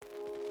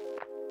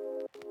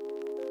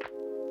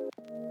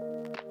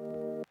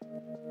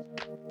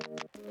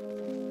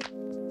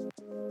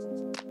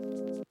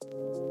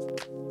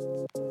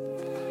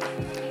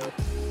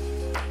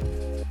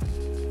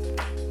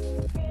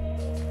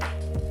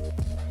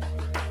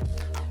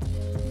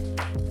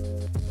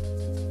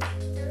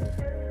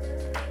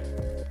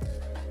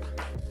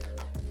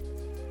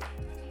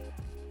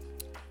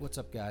What's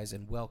up, guys,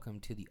 and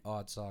welcome to the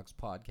Odd Socks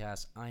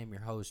Podcast. I am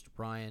your host,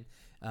 Ryan.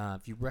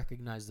 If you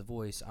recognize the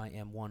voice, I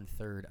am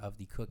 1/3 of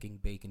the Cooking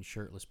Bacon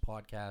Shirtless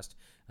podcast.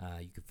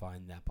 You can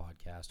find that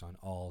podcast on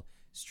all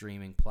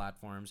streaming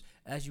platforms,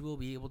 as you will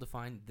be able to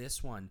find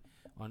this one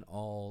on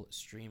all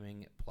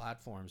streaming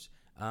platforms.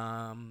 So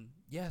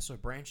I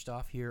branched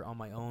off here on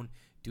my own,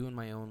 doing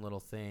my own little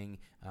thing,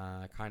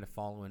 kind of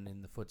following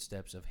in the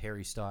footsteps of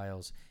Harry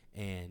Styles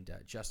and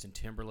Justin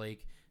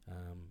Timberlake.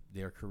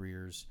 Their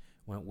careers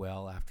went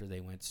well after they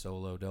went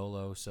solo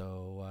dolo,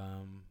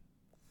 so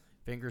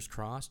fingers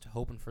crossed,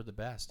 hoping for the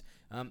best.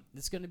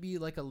 It's going to be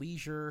like a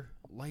leisure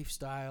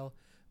lifestyle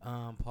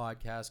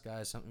podcast,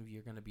 guys. Something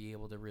you're going to be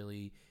able to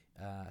really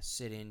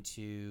sit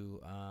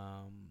into,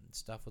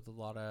 stuff with a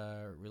lot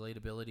of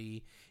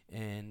relatability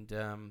and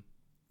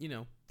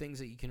things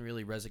that you can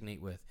really resonate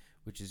with,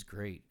 which is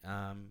great.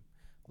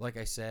 Like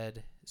I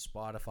said,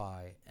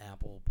 Spotify,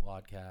 Apple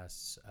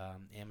Podcasts,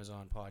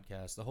 Amazon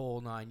Podcasts, the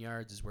whole 9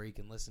 yards is where you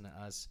can listen to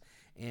us,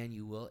 and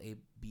you will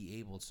be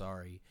able,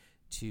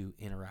 to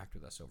interact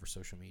with us over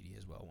social media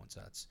as well once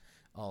that's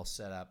all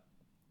set up.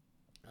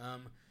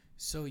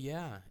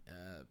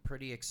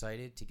 Pretty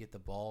excited to get the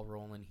ball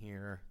rolling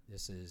here.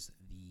 This is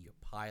the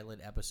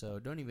pilot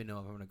episode. Don't even know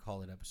if I'm going to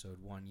call it episode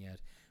 1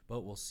 yet,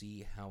 but we'll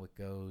see how it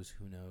goes.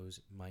 Who knows?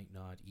 Might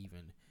not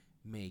even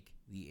make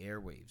the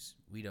airwaves.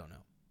 We don't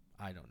know.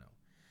 I don't know.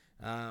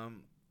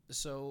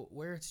 So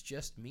where it's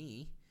just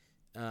me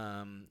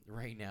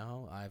right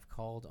now, I've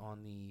called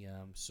on the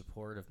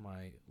support of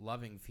my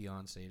loving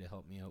fiancé to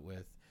help me out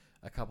with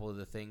a couple of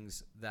the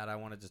things that I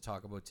wanted to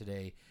talk about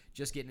today.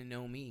 Just getting to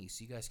know me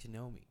so you guys can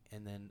know me.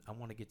 And then I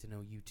want to get to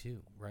know you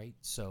too, right?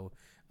 So,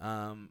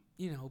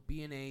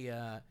 being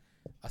a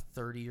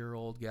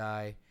 30-year-old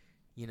guy,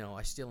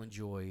 I still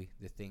enjoy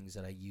the things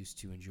that I used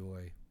to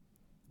enjoy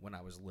when I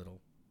was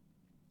little.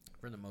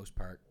 For the most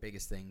part,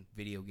 biggest thing,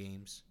 video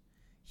games.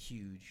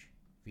 Huge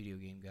video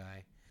game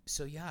guy.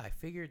 So yeah, I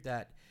figured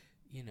that,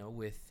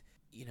 with,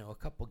 a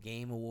couple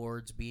game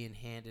awards being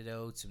handed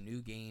out, some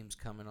new games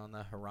coming on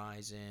the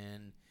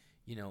horizon,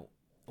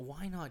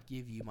 why not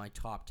give you my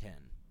top 10?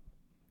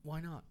 Why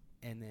not?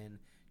 And then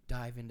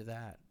dive into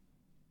that.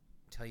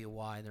 Tell you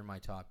why they're my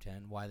top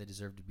 10, why they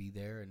deserve to be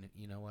there, and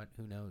you know what?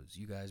 Who knows?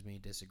 You guys may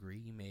disagree,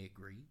 you may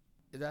agree.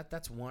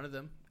 That's one of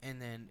them. And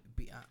then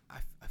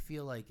I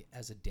feel like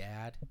as a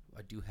dad,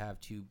 I do have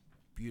two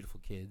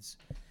beautiful kids.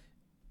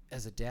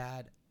 As a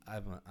dad,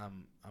 I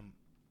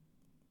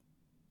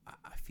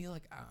feel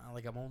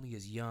like I'm only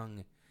as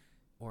young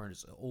or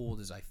as old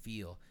as I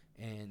feel,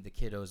 and the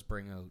kiddos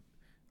bring out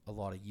a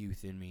lot of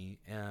youth in me.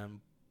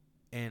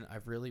 And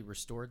I've really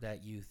restored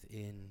that youth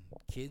in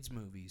kids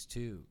movies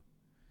too.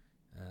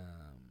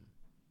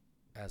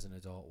 As an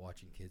adult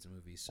watching kids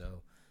movies,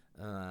 so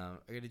I'm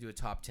gonna do a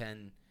top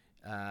 10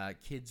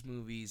 kids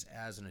movies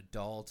as an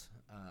adult.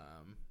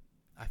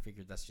 I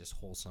figured that's just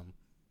wholesome,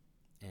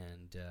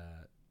 and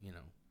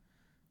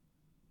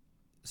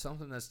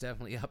something that's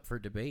definitely up for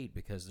debate,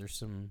 because there's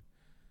some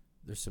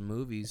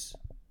movies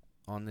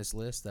on this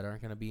list that aren't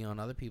going to be on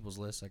other people's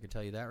lists. I can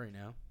tell you that right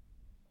now.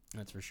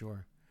 That's for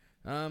sure.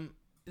 The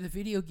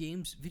video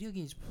games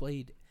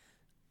played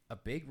a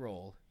big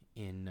role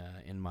in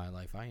my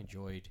life. I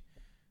enjoyed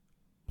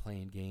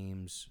playing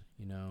games,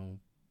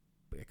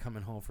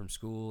 coming home from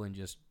school and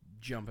just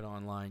jumping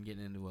online,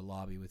 getting into a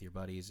lobby with your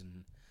buddies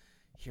and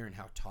hearing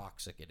how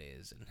toxic it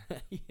is,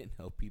 and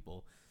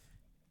people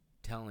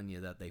telling you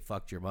that they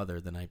fucked your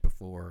mother the night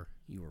before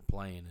you were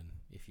playing, and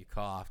if you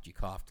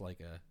coughed like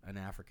an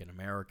African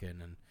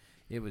American, and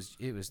it was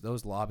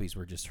those lobbies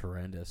were just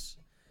horrendous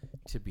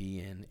to be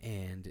in.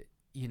 And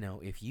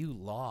if you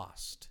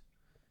lost,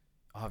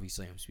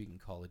 obviously I'm speaking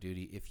Call of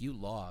Duty, if you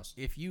lost,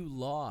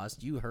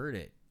 you heard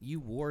it, you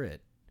wore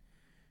it.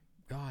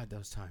 God,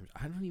 those times.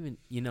 I don't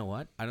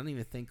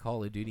even think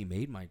Call of Duty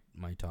made my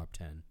top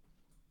 10,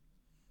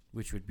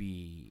 which would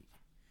be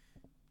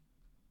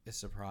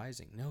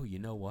surprising. No, you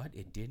know what?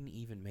 It didn't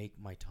even make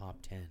my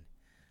top 10.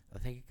 I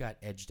think it got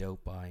edged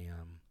out by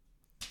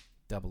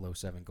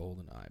 007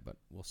 GoldenEye, but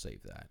we'll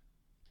save that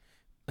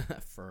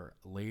for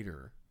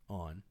later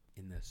on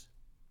in this.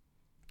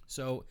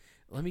 So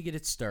let me get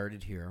it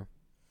started here.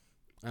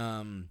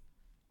 Number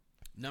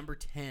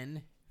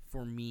 10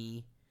 for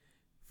me,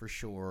 for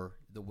sure,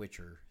 The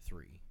Witcher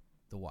 3,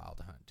 The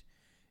Wild Hunt.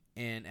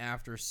 And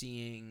after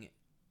seeing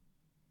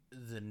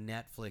the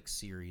Netflix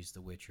series,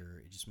 The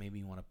Witcher, it just made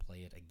me want to play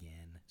it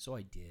again. So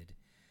I did.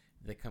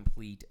 The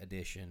complete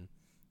edition,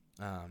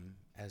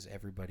 as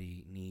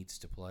everybody needs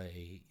to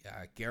play.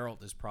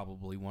 Geralt is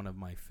probably one of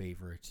my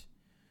favorite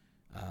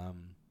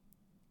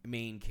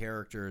main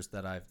characters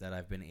that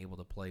I've been able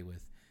to play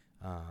with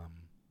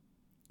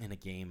in a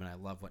game, and I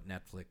love what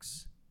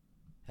Netflix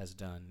has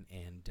done.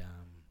 And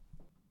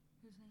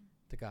whose name?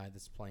 The guy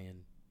that's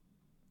playing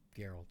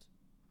Geralt,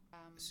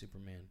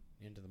 Superman,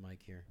 into the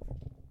mic here.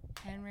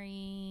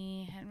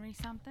 Henry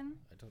something?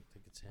 I don't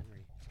think it's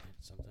Henry.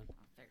 It's something.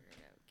 I'll figure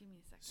it out. Give me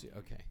a second.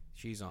 Okay,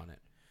 she's on it.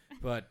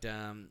 But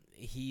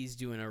he's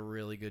doing a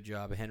really good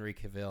job. Henry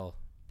Cavill.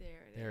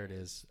 There it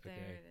is. Okay.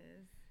 There it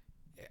is.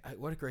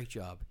 what a great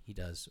job he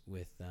does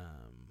with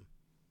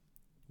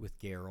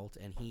Geralt,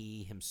 and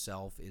he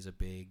himself is a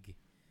big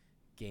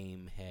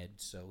game head,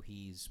 so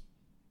he's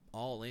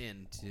all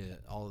in to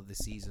all of the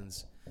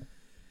seasons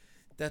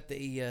that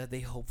they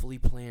hopefully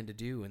plan to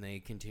do, and they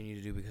continue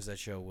to do, because that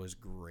show was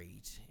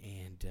great.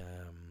 And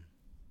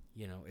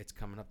it's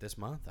coming up this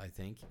month, I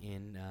think,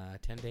 in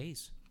 10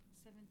 days.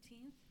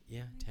 17th.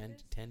 Yeah,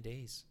 10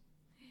 days.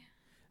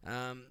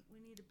 Yeah. We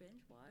need to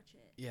binge watch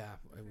it. Yeah,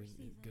 we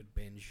need a good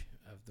binge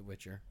of The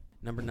Witcher.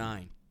 Number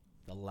 9,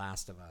 The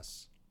Last of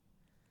Us.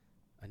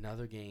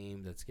 Another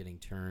game that's getting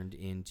turned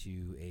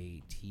into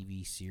a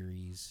TV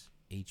series,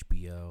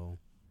 HBO.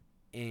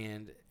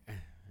 And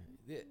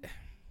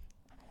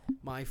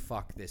my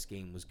fuck, this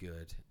game was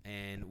good.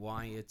 And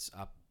why it's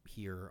up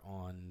here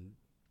on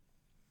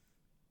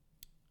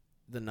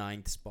the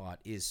 9th spot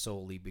is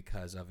solely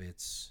because of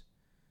its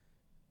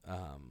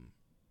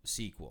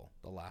sequel,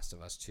 The Last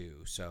of Us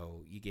 2.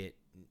 So you get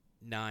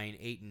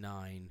 8 and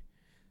 9,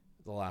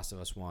 The Last of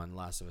Us 1,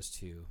 Last of Us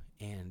 2.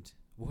 And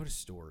what a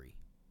story.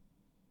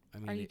 I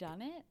mean, Are you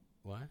done it?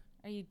 What?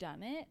 Are you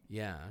done it?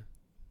 Yeah.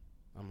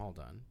 I'm all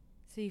done.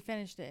 So you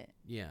finished it?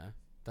 Yeah.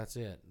 That's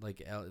it.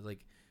 Like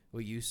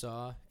what you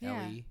saw,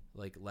 yeah. Ellie,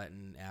 like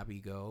letting Abby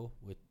go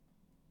with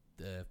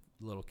the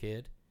little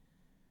kid.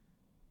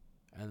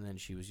 And then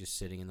she was just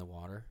sitting in the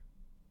water.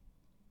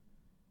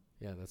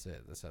 Yeah, that's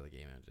it. That's how the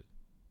game ended.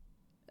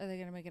 Are they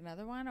going to make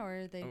another one, or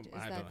is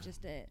that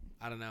just it?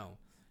 I don't know.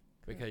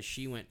 Because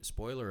she went,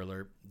 spoiler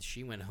alert,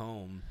 she went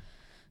home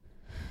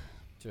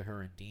to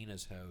her and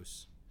Dina's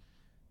house.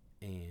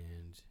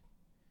 And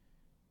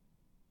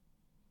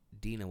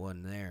Dina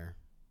wasn't there.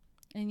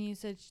 And you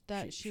said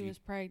that she was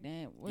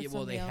pregnant with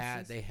somebody else.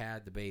 Yeah, they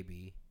had the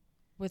baby.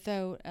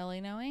 Without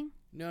Ellie knowing?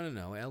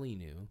 No. Ellie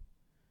knew.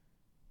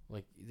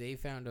 Like, they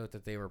found out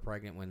that they were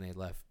pregnant when they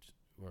left.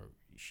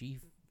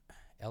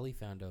 Ellie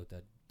found out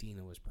that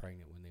Dina was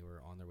pregnant when they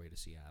were on their way to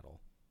Seattle.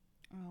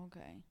 Oh,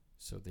 okay.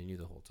 So they knew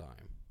the whole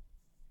time.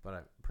 But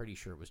I'm pretty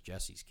sure it was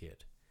Jesse's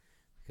kid,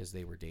 because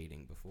they were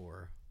dating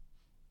before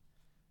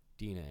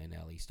Dina and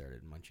Ellie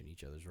started munching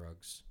each other's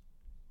rugs.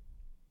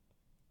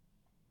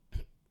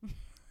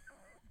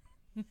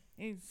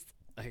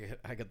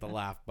 I got the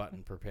laugh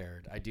button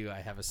prepared. I do.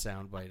 I have a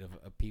soundbite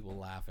of people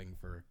laughing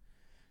for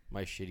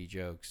my shitty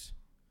jokes.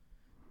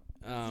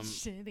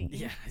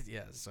 Shitty.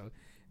 Yeah. So,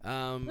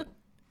 and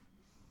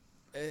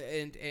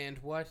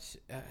what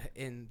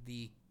in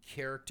the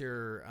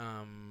character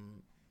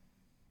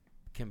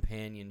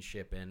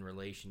companionship and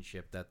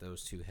relationship that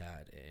those two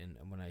had, and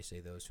when I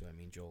say those two, I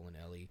mean Joel and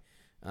Ellie.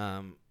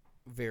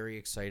 Very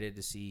excited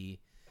to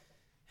see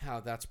how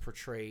that's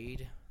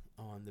portrayed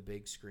on the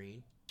big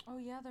screen. Oh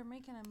yeah, they're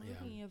making a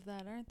movie of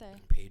that, aren't they?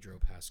 Pedro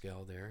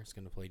Pascal there is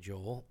going to play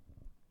Joel.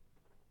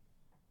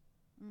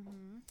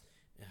 Mm-hmm.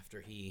 After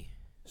he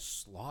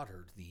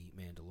slaughtered the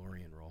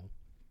Mandalorian role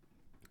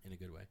in a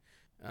good way.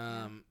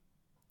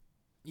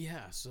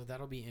 Yeah, so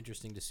that'll be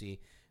interesting to see.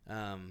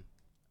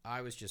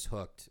 I was just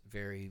hooked,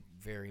 very,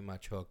 very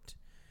much hooked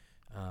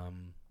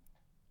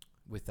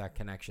with that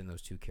connection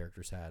those two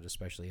characters had,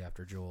 especially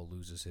after Joel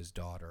loses his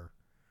daughter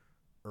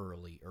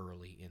early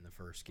in the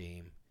first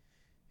game.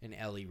 And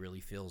Ellie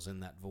really fills in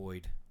that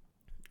void.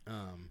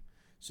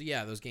 So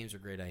yeah, those games are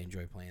great. I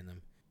enjoy playing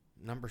them.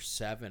 Number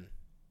 7,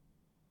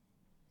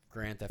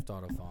 Grand Theft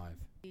Auto 5.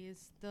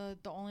 Is the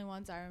only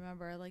ones I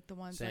remember, like the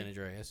ones San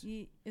Andreas.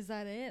 Is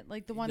that it?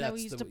 Like the one that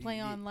we used to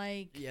play on,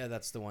 like. Yeah,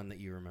 that's the one that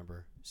you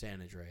remember,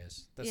 San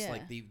Andreas. That's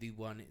like the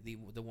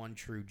one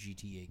true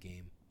GTA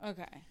game.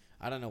 Okay.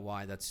 I don't know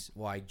why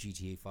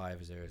GTA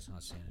 5 is there. It's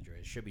not San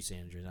Andreas. It should be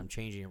San Andreas. I'm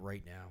changing it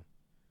right now.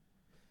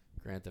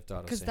 Grand Theft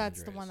Auto. Because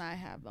that's the one I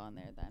have on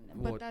there then.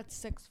 But that's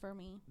 6 for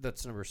me.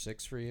 That's number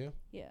 6 for you?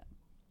 Yeah.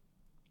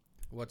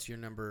 What's your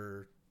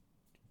number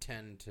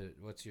 10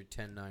 what's your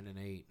 10, 9, and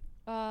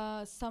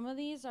 8? Some of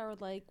these are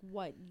like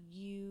what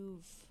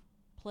you've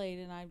played,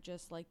 and I've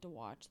just like to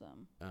watch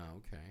them. Oh,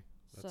 okay.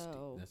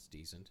 That's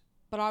decent.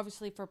 But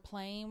obviously for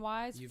playing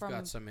wise, you've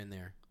got some in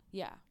there.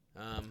 Yeah.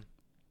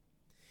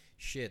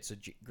 Shit. So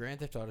Grand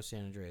Theft Auto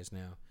San Andreas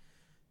now.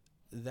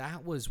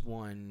 That was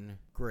one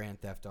Grand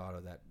Theft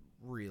Auto that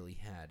really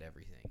had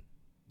everything.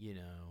 You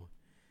know,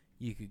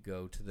 you could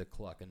go to the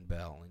Cluck and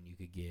Bell and you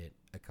could get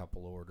a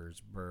couple orders,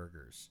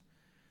 burgers,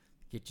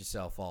 get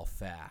yourself all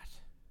fat,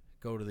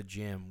 go to the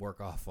gym, work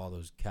off all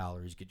those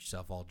calories, get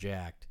yourself all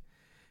jacked,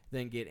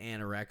 then get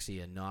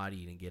anorexia, not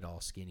eat, and get all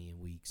skinny and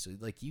weak. So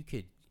like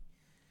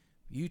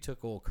you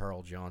took old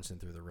Carl Johnson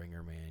through the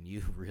ringer, man.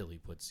 You really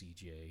put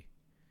CJ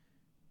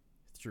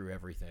through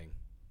everything,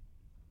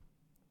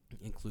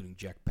 including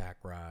jetpack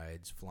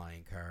rides,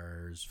 flying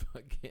cars,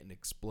 fucking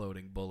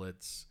exploding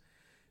bullets.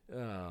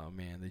 Oh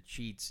man, the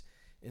cheats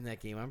in that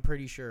game. I'm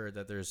pretty sure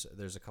that there's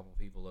a couple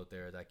people out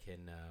there that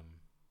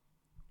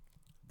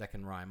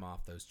can rhyme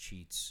off those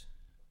cheats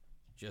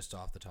just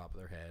off the top of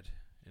their head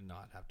and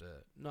not have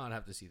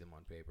to see them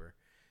on paper.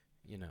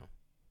 You know,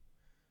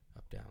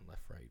 up, down,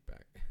 left, right,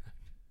 back.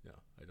 No,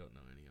 I don't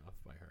know any off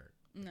by heart.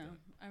 No,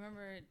 I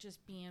remember it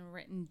just being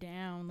written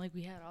down. Like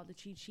we had all the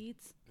cheat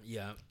sheets,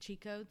 Yeah.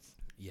 cheat codes.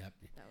 Yep.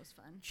 That was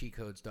fun.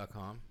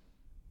 Cheatcodes.com.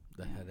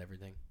 That had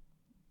everything.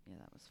 Yeah,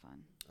 that was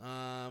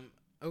fun.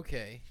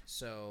 Okay,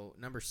 so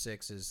number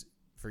 6 is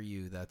for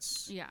you.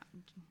 That's Yeah,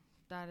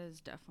 that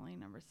is definitely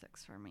number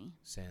 6 for me.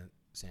 San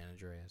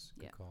Andreas.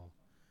 Good Yeah. call.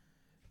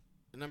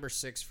 Number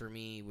 6 for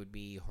me would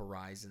be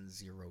Horizon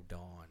Zero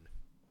Dawn.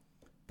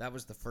 That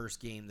was the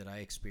first game that I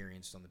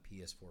experienced on the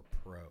PS4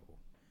 Pro.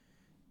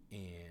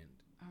 And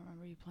I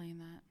remember you playing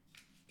that.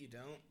 you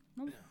don't?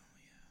 Nope. No,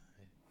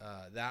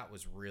 yeah. That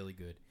was really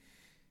good.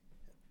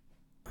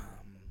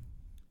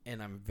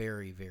 And I'm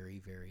very, very,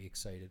 very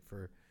excited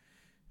for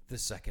the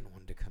second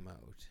one to come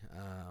out.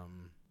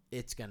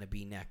 It's going to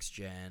be next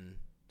gen,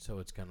 so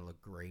it's going to look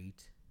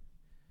great.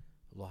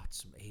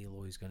 Lots of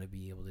Aloy's going to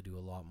be able to do a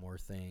lot more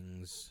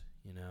things,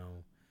 you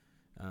know.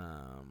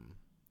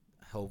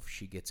 Hope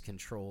she gets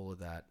control of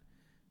that,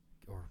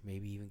 or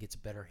maybe even gets a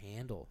better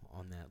handle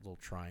on that little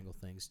triangle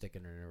thing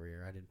sticking in her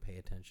ear. I didn't pay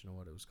attention to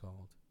what it was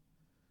called.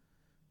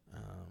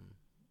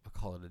 I'll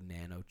call it a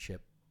nano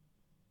chip,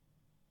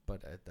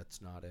 but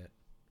that's not it.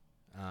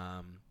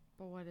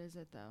 But what is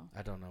it though?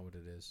 I don't know what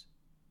it is.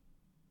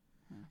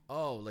 Huh.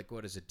 Oh, like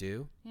what does it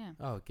do? Yeah.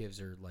 Oh, it gives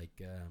her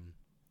like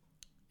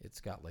it's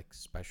got like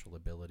special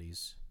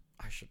abilities.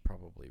 I should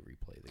probably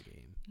replay the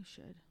game. You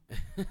should.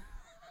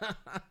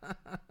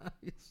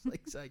 It's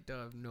like I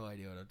don't have no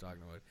idea what I'm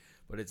talking about,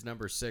 but it's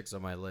number 6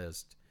 on my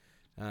list.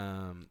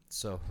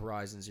 So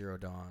Horizon Zero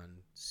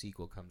Dawn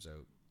sequel comes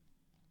out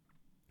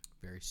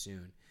very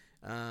soon.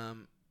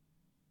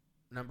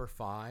 Number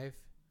 5.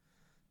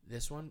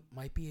 This one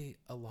might be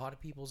a lot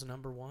of people's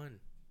number 1.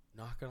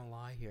 Not gonna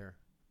lie here,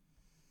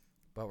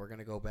 but we're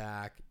gonna go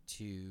back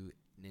to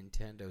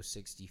Nintendo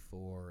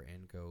 64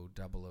 and go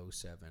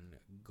 007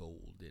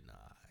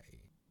 GoldenEye.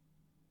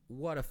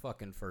 What a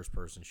fucking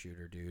first-person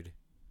shooter, dude!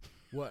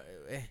 What?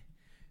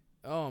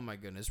 Oh my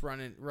goodness,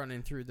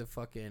 running through the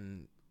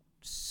fucking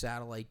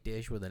satellite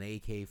dish with an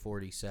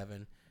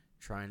AK-47,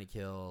 trying to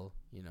kill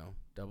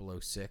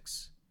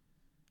 006,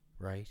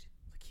 right?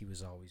 Like he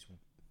was always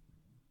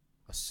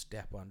a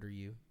step under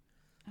you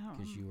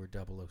because you were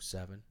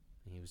 007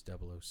 and he was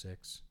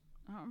 006.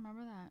 I don't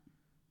remember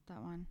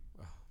that one.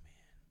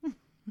 Oh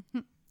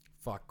man,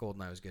 fuck,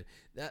 GoldenEye was good.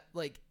 That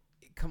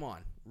come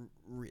on,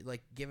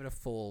 give it a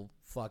full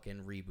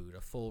fucking reboot,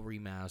 a full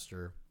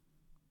remaster,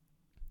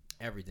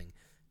 everything.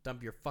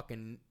 Dump your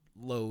fucking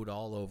load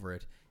all over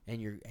it,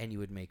 and you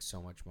would make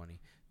so much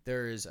money.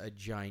 There is a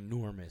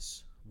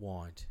ginormous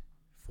want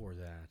for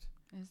that.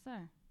 Is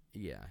there?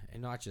 Yeah,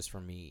 and not just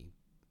from me,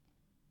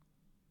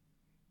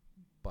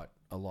 but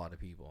a lot of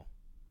people.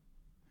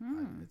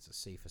 It's a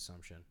safe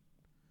assumption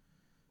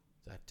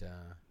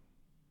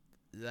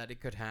that it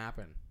could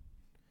happen.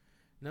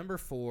 Number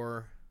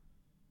 4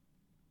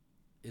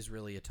 is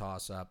really a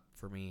toss-up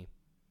for me,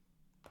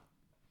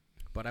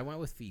 but I went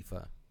with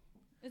FIFA.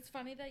 It's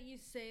funny that you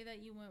say that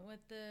you went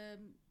with the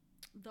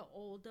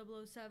old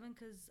 007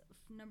 because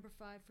number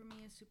 5 for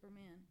me is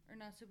Superman. Or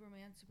not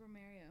Superman, Super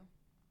Mario.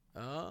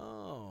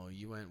 Oh,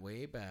 you went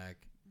way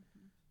back.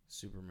 Mm-hmm.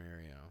 Super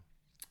Mario.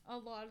 A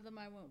lot of them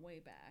I went way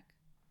back.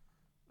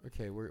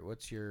 Okay,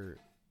 what's your...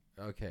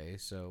 Okay,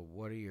 so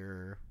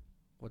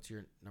what's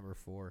your number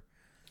 4?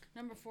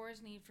 Number 4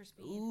 is Need for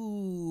Speed.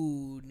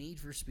 Ooh, Need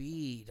for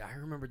Speed. I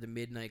remember the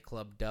Midnight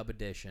Club Dub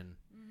Edition.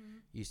 Mm-hmm.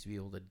 Used to be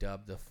able to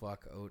dub the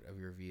fuck out of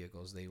your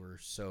vehicles. They were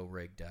so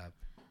rigged up.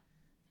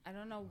 I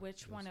don't know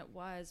which one it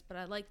was, but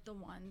I like the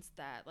ones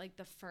that like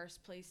the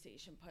first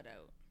PlayStation put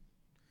out.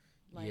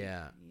 Like,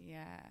 yeah.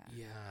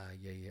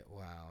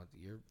 Wow,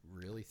 you're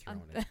really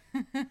throwing it.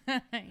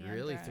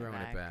 Really throwing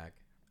it back.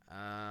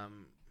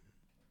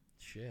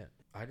 Shit.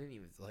 I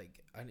didn't like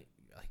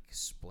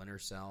Splinter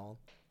Cell,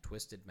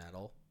 Twisted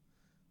Metal,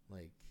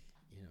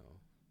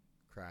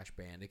 Crash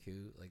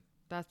Bandicoot.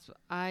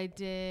 I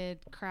did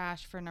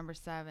Crash for number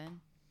 7.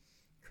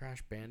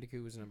 Crash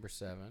Bandicoot was number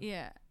 7.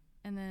 Yeah,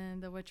 and then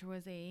The Witcher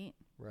was 8.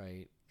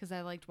 Right. Because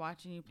I liked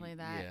watching you play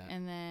that. Yeah.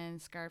 And then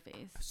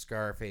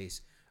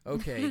Scarface.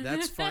 Okay,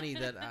 that's funny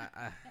that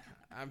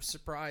I'm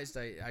surprised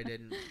I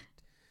didn't.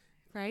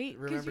 Right?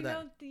 Remember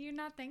that? You're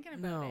not thinking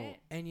about it.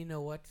 And you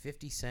know what?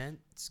 50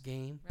 Cent's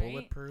game, right?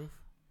 Bulletproof.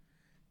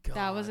 God.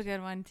 That was a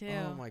good one too.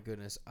 Oh my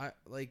goodness.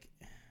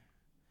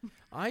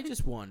 I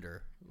just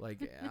wonder.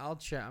 I'll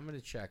check. I'm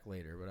gonna check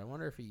later, but I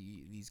wonder if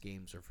these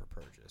games are for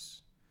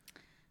purchase.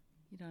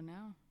 You don't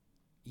know.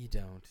 You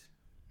don't.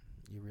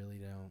 You really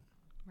don't.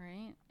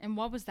 Right? And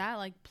what was that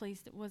like?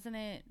 Wasn't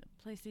it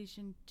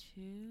PlayStation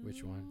 2?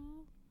 Which one?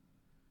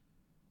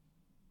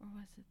 Or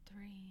was it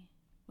 3?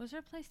 Was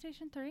there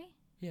PlayStation 3?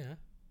 Yeah.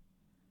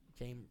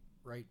 Came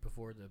right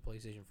before the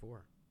PlayStation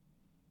 4.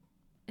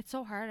 It's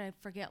so hard. I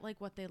forget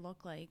what they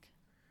look like.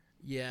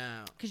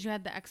 Yeah. Because you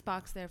had the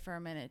Xbox there for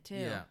a minute too.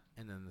 Yeah,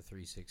 and then the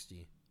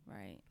 360.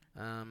 Right.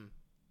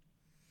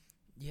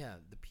 Yeah,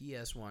 the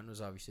PS1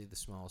 was obviously the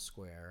small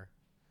square.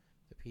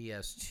 The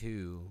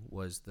PS2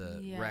 was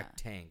the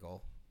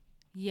rectangle.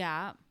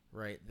 Yeah.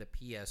 Right. The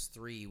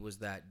PS3 was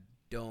that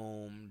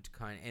domed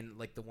kind of, and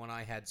like the one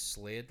I had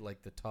slid,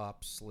 like the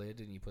top slid,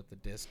 and you put the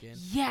disc in.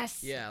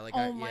 Yes. Yeah, like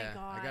oh my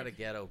god, I got a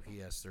ghetto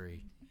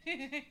PS3.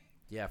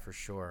 Yeah, for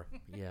sure.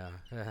 Yeah,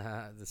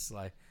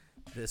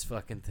 this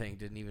fucking thing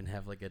didn't even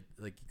have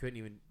you couldn't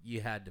even.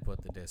 You had to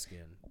put the disc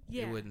in.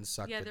 Yeah, it wouldn't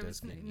suck the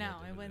disc in. No,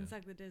 it wouldn't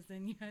suck the disc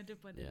in. You had to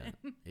put it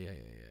in. Yeah.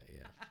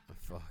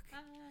 Fuck.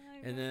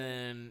 And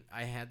then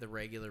I had the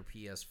regular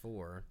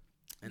PS4,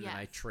 and then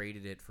I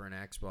traded it for an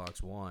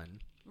Xbox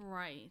One.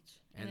 Right.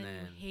 And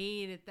then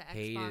hated the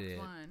Xbox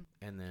One.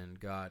 And then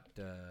got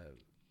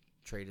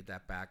traded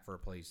that back for a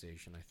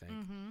PlayStation, I think.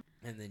 Mm-hmm.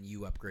 And then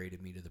you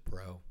upgraded me to the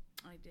Pro.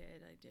 I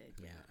did.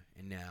 Yeah.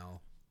 And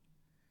now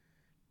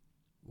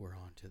we're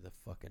on to the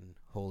fucking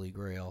Holy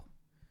Grail.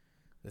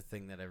 The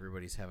thing that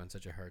everybody's having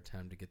such a hard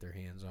time to get their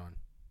hands on.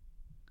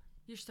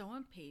 You're so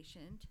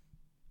impatient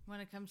when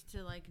it comes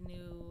to like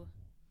new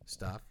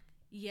stuff.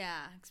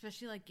 Yeah,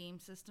 especially like game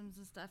systems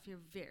and stuff. You're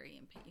very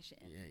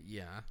impatient.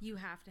 Yeah. You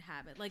have to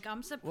have it. Like,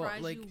 I'm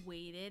surprised you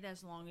waited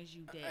as long as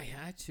you did. I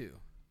had to.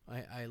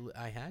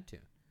 I had to.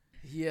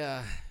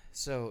 Yeah.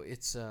 So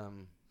it's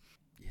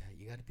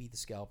you got to beat the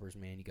scalpers,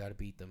 man. You got to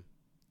beat them.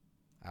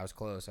 I was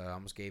close. I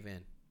almost gave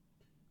in.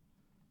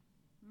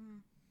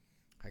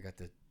 I got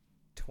the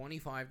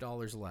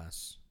 $25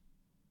 less.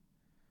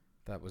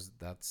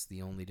 That's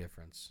the only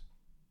difference.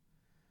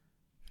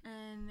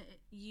 And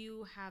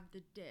you have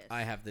the disc.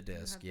 I have the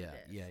disc. Yeah.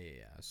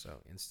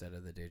 So instead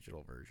of the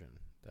digital version,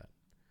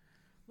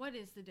 what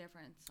is the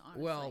difference?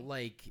 Honestly? Well,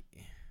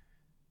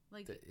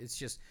 it's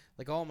just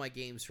like all my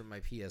games from my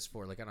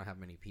PS4. Like, I don't have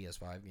many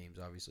PS5 games,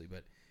 obviously,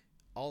 but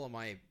all of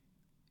my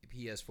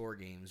PS4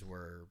 games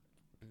were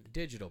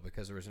digital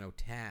because there was no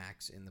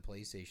tax in the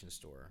PlayStation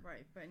Store.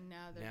 Right, but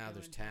now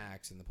there's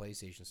tax in the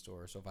PlayStation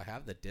Store. So if I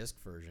have the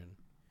disc version,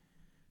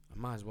 I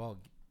might as well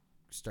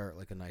start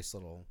like a nice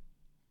little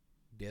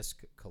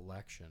disc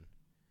collection.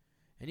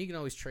 And you can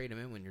always trade them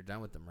in when you're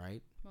done with them,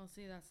 right? Well,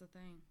 see, that's the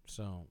thing.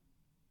 So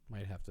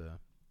might have to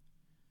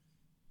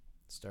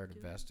start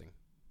investing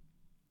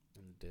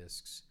in the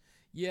discs.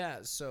 Yeah,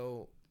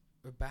 so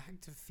back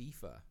to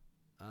FIFA.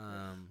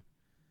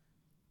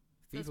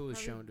 FIFA was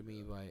shown to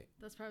me by...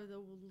 That's probably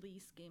the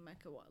least game I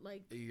could watch.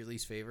 Like, your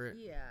least favorite?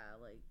 Yeah,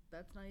 like,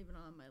 that's not even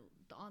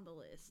on the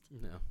list.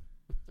 No.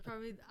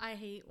 Probably, I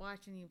hate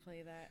watching you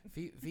play that.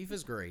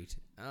 FIFA's great.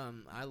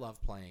 I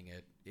love playing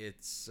it.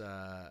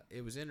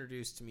 It was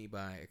introduced to me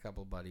by a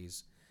couple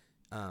buddies,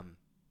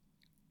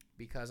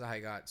 because I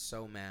got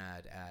so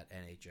mad at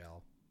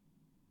NHL,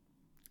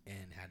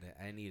 and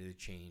I needed a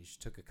change.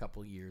 Took a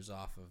couple years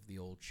off of the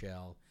old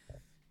shell,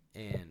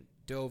 and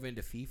dove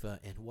into FIFA.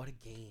 And what a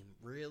game!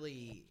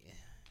 Really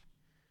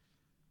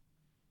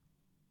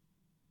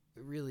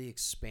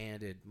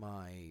expanded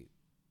my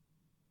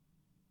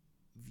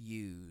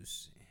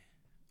views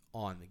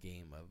on the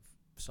game of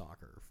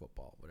soccer or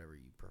football, whatever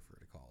you prefer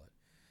to call it,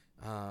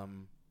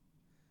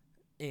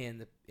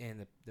 and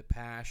the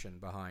passion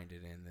behind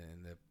it, and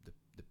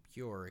the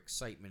pure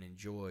excitement and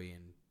joy,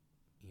 and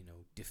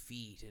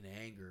defeat and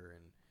anger,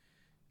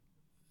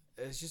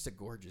 and it's just a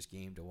gorgeous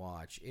game to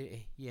watch.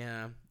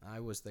 I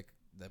was the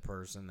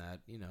person that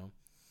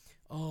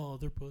oh,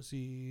 they're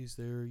pussies,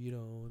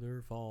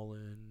 they're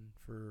falling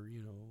for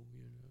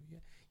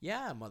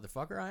yeah,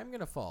 motherfucker, I'm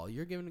gonna fall.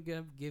 You're gonna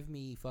give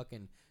me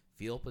fucking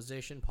field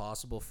position,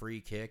 possible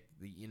free kick,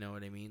 you know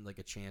what I mean, like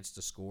a chance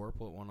to score,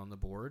 put one on the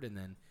board, and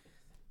then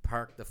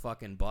park the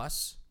fucking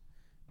bus,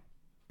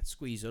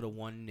 squeeze out a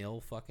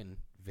 1-0 fucking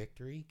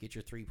victory, get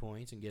your 3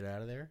 points, and get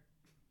out of there.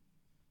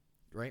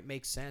 Right?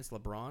 Makes sense.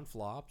 LeBron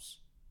flops.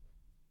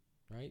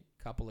 Right?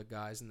 Couple of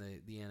guys in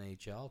the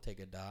NHL take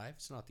a dive.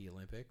 It's not the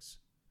Olympics.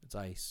 It's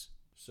ice.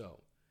 So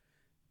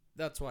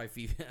that's why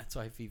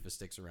FIFA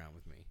sticks around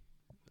with me.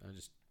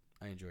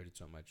 I enjoyed it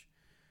so much.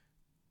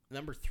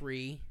 Number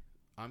 3,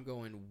 I'm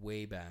going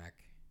way back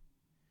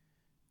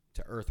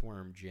to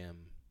Earthworm Jim.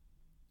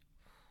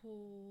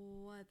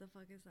 What the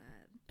fuck is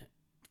that?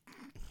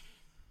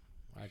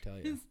 I tell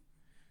you,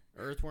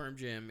 Earthworm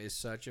Jim is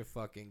such a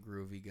fucking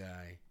groovy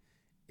guy.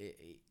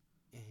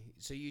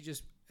 So you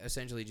just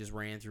essentially just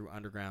ran through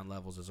underground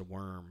levels as a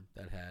worm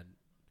that had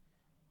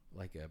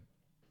like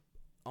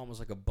almost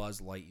like a Buzz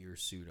Lightyear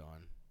suit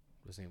on.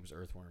 His name was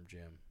Earthworm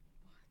Jim.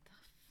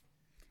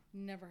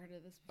 Never heard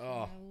of this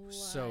before. Oh,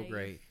 so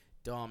great.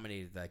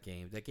 Dominated that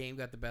game. That game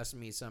got the best of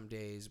me some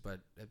days, but,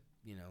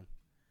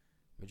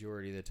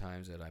 majority of the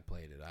times that I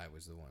played it, I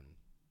was the one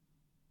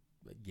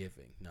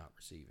giving, not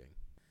receiving.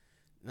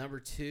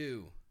 Number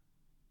two,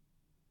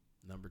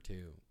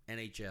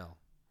 NHL.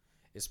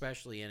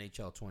 Especially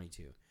NHL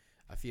 22.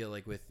 I feel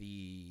like with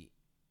the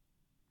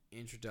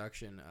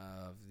introduction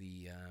of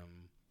the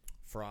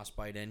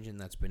Frostbite engine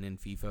that's been in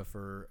FIFA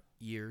for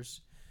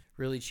years,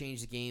 really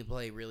changed the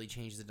gameplay, really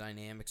changed the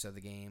dynamics of the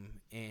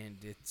game,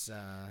 and it's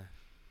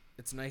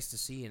nice to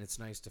see and it's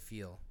nice to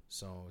feel.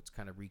 So it's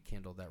kind of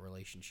rekindled that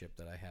relationship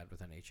that I had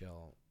with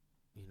NHL,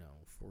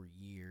 for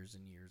years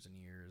and years and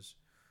years.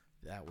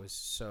 That was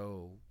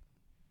so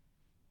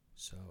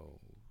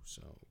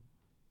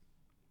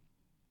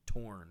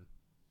torn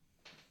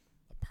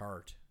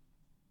apart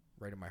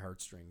right at my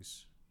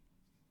heartstrings.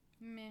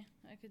 Meh.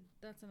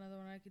 That's another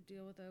one I could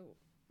deal without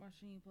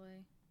watching you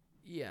play.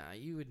 Yeah,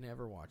 you would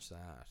never watch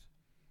that.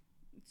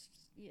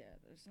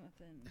 There's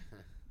nothing.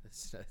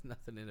 There's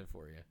nothing in it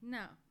for you.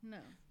 No.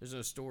 There's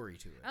no story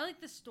to it. I like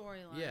the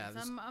storylines. Yeah,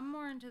 I'm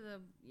more into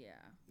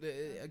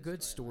a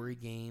good story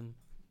game,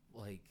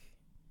 like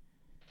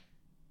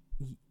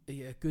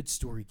a good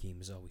story game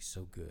is always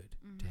so good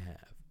to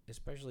have,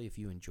 especially if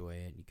you enjoy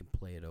it and you can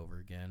play it over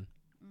again.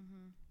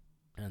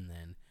 And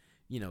then,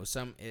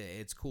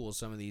 it's cool.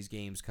 Some of these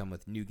games come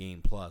with New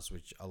Game Plus,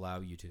 which allow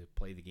you to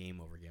play the game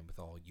over again with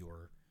all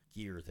your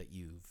gear that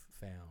you've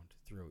found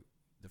through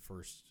the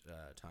first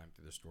time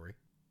through the story.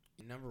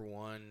 Number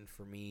one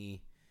for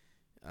me,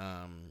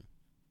 the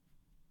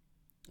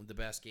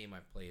best game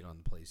I've played on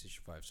the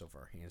PlayStation 5 so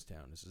far, hands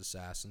down, is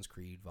Assassin's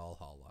Creed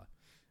Valhalla.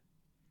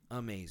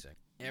 Amazing.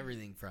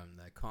 Everything from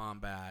the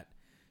combat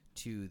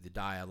to the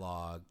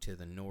dialogue to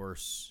the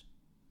Norse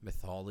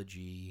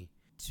mythology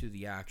to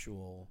the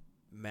actual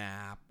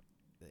map,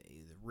 the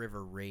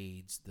river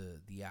raids,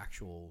 the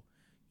actual,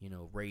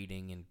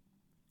 raiding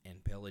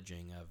and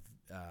pillaging of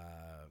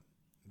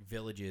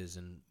villages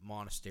and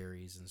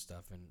monasteries and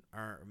stuff, and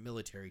our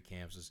military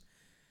camps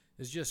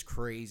is just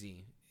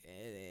crazy.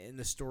 And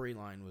the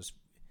storyline was,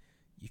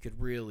 you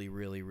could really,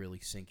 really, really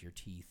sink your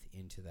teeth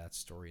into that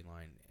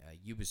storyline.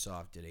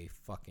 Ubisoft did a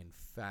fucking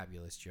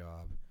fabulous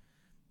job.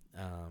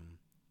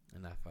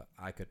 And if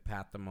I could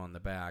pat them on the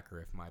back,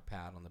 or if my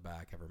pat on the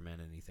back ever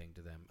meant anything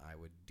to them, I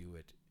would do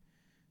it.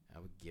 I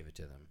would give it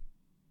to them.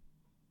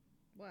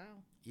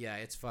 Wow. Yeah,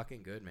 it's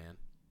fucking good, man.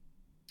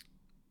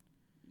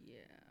 Yeah.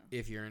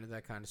 If you're into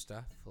that kind of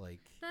stuff, like...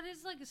 That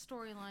is like a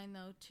storyline,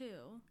 though,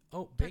 too.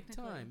 Oh, big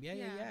time.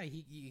 Yeah.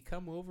 You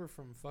come over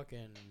from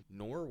fucking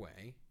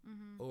Norway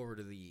over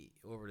to the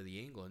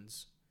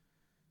Englands,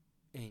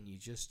 and you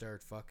just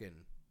start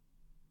fucking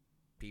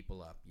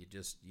people up. You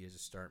just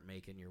start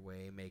making your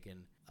way,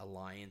 making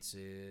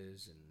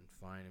alliances and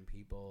finding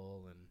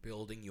people and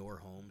building your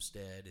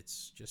homestead.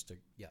 It's just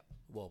like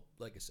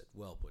I said,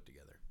 well put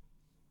together.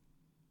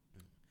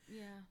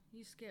 Yeah,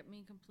 you skipped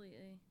me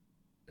completely.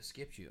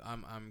 Skipped you.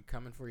 I'm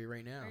coming for you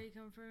right now. Are you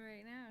coming for me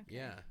right now? Okay.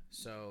 Yeah.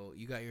 So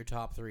you got your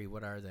top 3.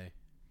 What are they?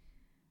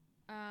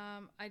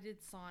 I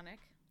did Sonic.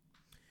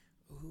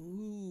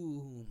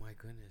 Ooh, my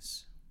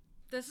goodness.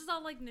 This is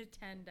all like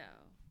Nintendo.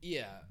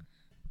 Yeah.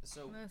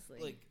 So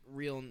mostly.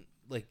 real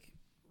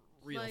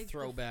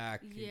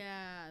throwback.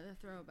 The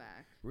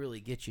throwback. Really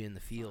get you in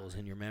the feels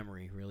in your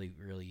memory. Really,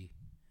 really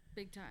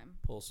big time.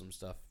 Pull some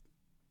stuff.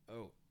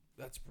 Oh,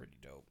 that's pretty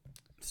dope.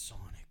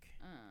 Sonic.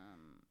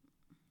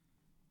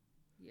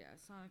 Yeah,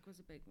 Sonic was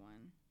a big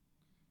one.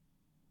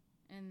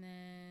 And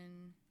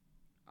then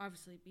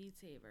obviously Beat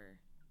Saber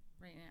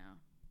right now.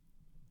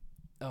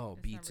 Oh,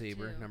 Beat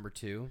Saber, number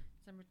 2.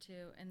 It's number 2.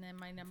 And then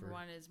my number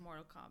 1 is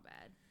Mortal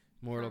Kombat.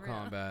 Mortal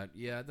Kombat.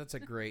 Yeah, that's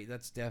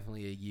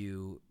definitely a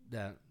you.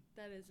 That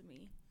is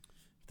me.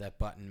 That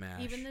button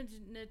mash. Even the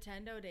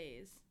Nintendo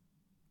days.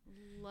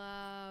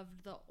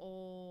 Loved the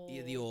old.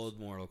 Yeah, the old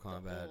Mortal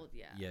Kombat.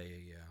 Yeah.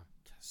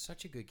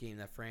 Such a good game.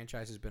 That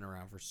franchise has been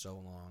around for so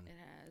long. It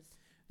has.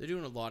 They're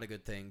doing a lot of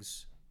good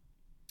things.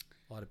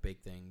 A lot of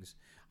big things.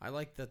 I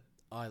like that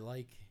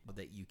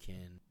you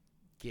can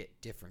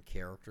get different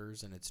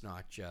characters, and it's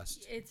not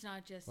just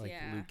like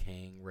Liu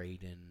Kang,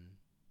 Raiden,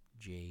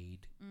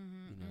 Jade.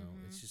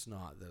 It's just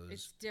not those.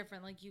 It's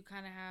different. Like you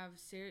kind of have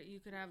you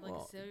could have like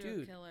a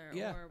serial killer or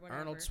whatever.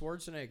 Arnold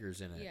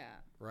Schwarzenegger's in it. Yeah.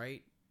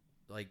 Right?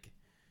 Like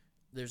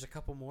there's a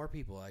couple more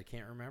people I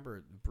can't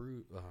remember. I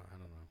don't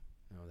know.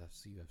 No,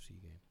 that's the UFC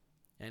game.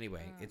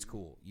 Anyway, it's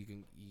cool. You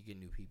get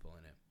new people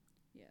in it.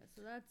 Yeah,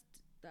 so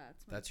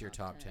that's your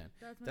top 10.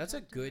 That's a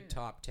good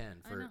top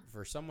 10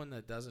 for someone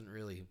that doesn't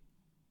really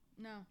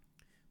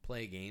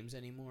play games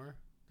anymore.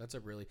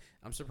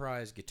 I'm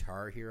surprised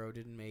Guitar Hero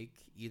didn't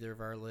make either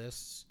of our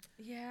lists.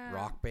 Yeah.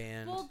 Rock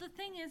Band. Well, the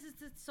thing is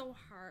it's so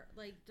hard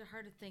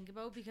to think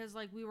about, because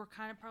like we were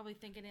kind of probably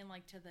thinking in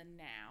like to the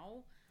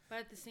now, but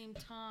at the same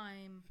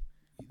time,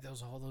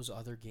 all those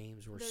other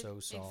games were so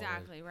solid.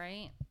 Exactly,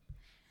 right?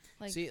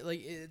 Like, see,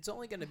 like it's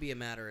only going to be a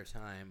matter of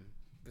time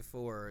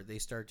before they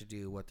start to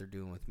do what they're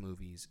doing with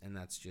movies, and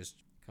that's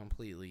just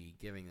completely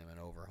giving them an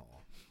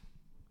overhaul.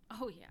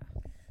 Oh yeah.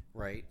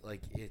 Right?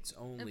 Like it's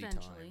only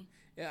eventually. Time.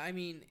 Yeah, I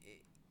mean,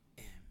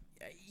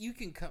 you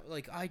can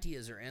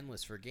ideas are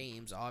endless for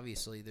games.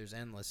 Obviously, there's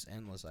endless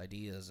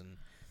ideas and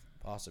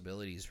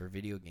possibilities for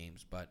video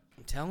games, but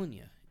I'm telling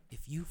you,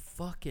 if you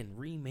fucking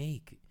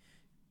remake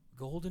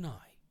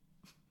GoldenEye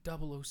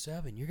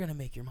 007, you're going to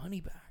make your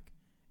money back.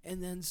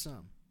 And then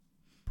some.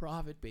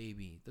 Profit,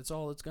 baby. That's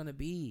all it's going to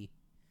be.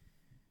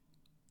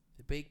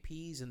 The big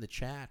P's in the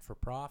chat for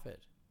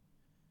profit.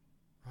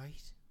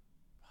 Right?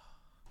 Wow.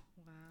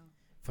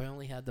 If I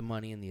only had the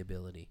money and the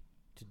ability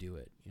to do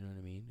it, you know what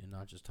I mean? And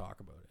not just talk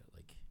about it.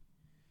 Like,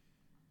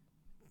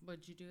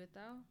 would you do it,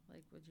 though?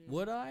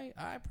 Would I?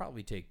 I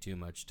probably take too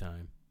much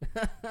time.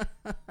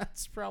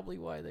 That's probably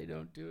why they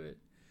don't do it.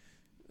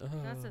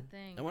 That's the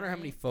thing. I wonder how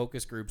many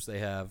focus groups they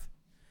have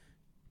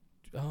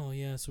oh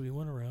yeah, so we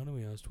went around and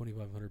we asked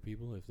 2,500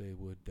 people if they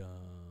would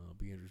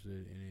be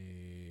interested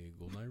in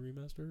a GoldenEye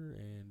remaster,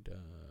 and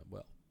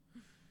well,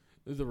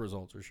 the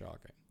results are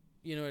shocking.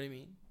 You know what I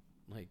mean?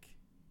 Like,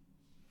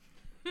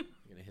 I'm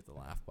gonna hit the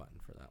laugh button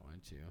for that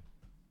one too.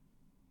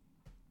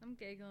 I'm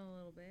giggling a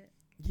little bit.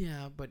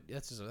 Yeah, but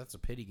that's a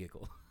pity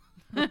giggle.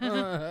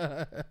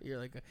 You're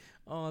like,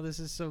 oh, this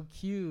is so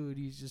cute.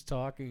 He's just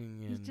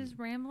talking. And he's just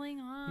rambling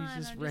on.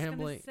 He's just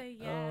rambling. Just say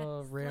yes.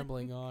 Oh,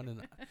 rambling on,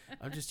 and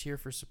I'm just here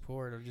for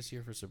support. I'm just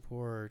here for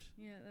support.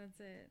 Yeah, that's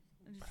it.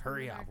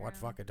 Hurry up! What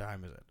fucking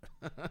time is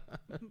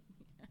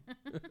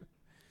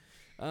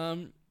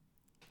it?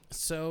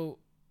 So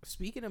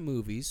speaking of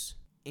movies,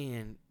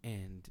 and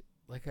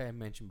like I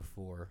mentioned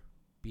before,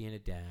 being a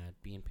dad,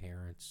 being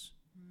parents.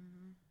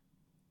 Mm-hmm.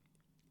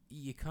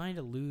 You kind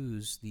of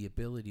lose the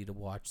ability to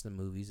watch the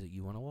movies that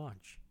you want to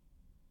watch.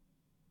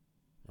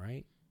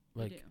 Right?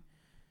 Like, you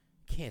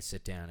can't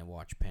sit down and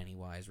watch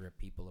Pennywise rip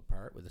people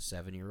apart with a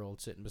 7-year-old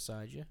sitting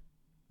beside you.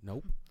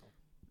 Nope.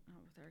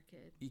 Not with our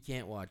kid. You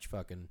can't watch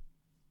fucking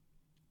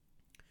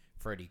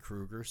Freddy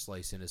Krueger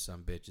slice into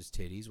some bitch's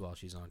titties while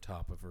she's on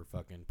top of her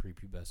fucking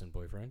prepubescent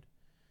boyfriend.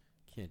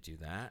 Can't do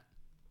that.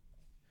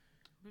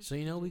 So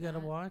you know we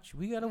gotta watch?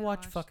 We gotta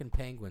watch fucking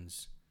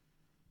penguins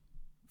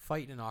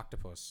fighting an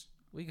octopus.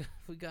 We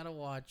gotta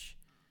watch.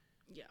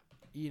 Yeah.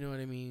 You know what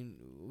I mean?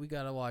 We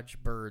gotta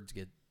watch birds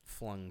get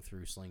flung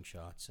through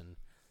slingshots and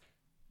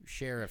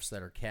sheriffs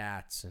that are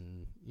cats,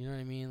 and you know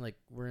what I mean? Like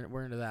we're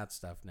into that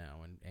stuff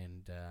now,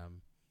 and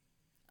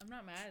I'm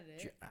not mad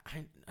at it.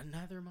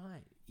 Neither am I.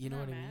 You know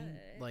what I mean?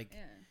 Like,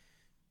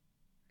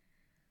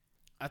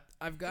 yeah.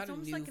 I've got it's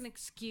almost like an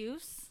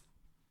excuse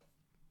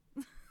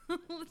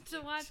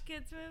to watch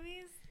kids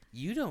movies.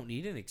 You don't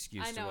need an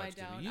excuse to watch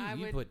I don't.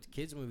 You put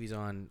kids movies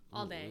on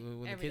all day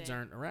when the kids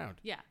aren't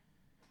around. Yeah.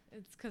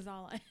 It's because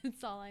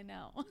it's all I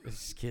know.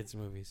 It's kids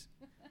movies.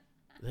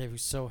 They were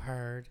so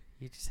hard.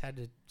 You just had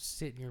to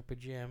sit in your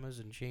pajamas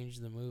and change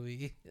the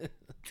movie.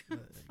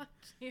 Fuck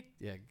you.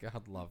 Yeah,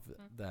 God love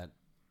that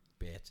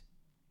bit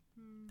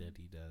that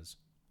he does.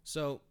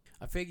 So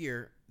I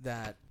figure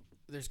that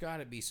there's got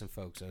to be some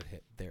folks out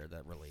there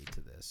that relate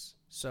to this.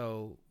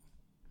 So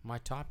my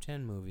top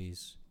 10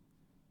 movies...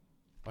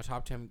 My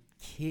top 10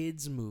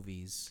 kids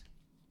movies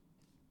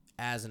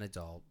as an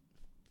adult.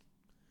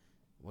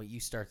 Well, you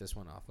start this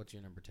one off. What's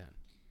your number 10?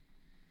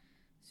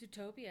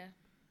 Zootopia.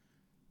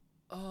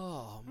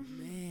 Oh,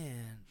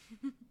 man.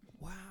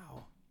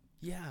 Wow.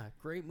 Yeah,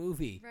 great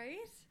movie. Right?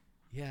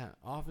 Yeah,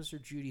 Officer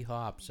Judy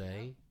Hopps,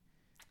 eh?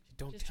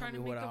 Don't just tell trying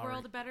me to what make the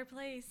world a better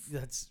place.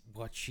 That's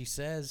what she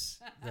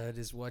says. That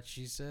is what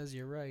she says.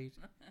 You're right.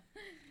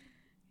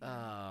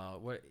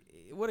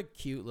 What a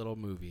cute little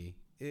movie.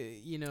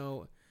 You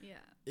know... Yeah.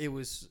 It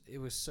was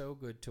so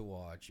good to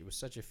watch. It was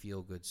such a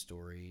feel good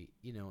story,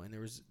 you know, and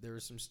there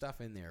was some stuff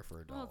in there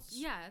for adults.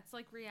 Well, it's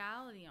like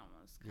reality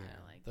almost, kind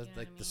of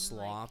like the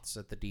sloths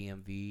at the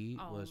DMV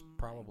was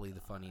probably the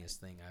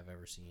funniest thing I've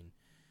ever seen.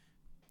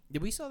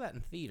 We saw that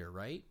in theater,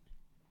 right?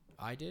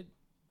 I did.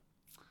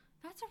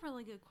 That's a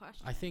really good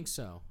question. I think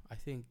so. I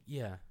think we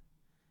did.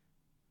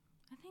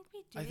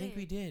 I think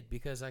we did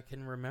because I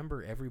can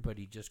remember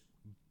everybody just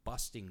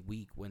busting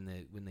weak when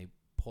they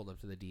pulled up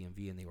to the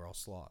DMV and they were all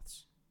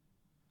sloths.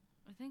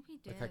 I think we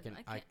did.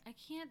 Like I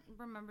can't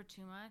remember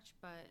too much,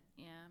 but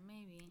yeah,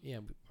 maybe. Yeah,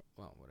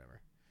 well,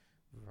 whatever.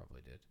 We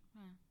probably did.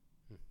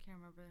 Yeah. Can't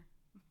remember.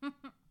 Yeah.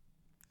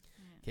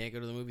 Can't go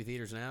to the movie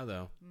theaters now,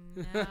 though.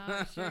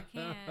 No, sure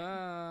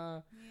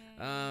can't.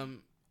 Yeah.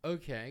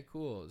 Okay,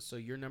 cool. So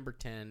your number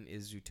 10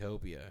 is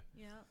Zootopia.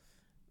 Yep.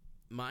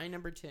 My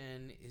number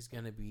 10 is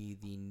going to be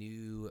the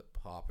new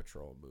Paw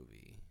Patrol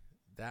movie.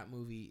 That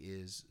movie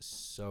is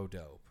so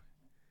dope.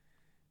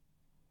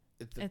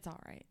 It's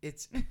all right.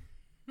 It's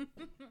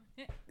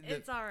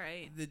all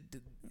right.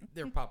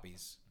 They're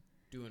puppies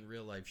doing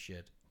real life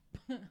shit.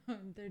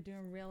 They're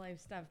doing real life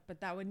stuff, but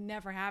that would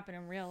never happen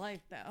in real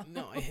life, though.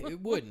 No, it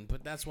wouldn't.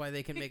 But that's why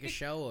they can make a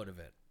show out of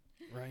it,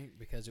 right?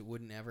 Because it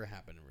wouldn't ever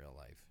happen in real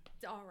life.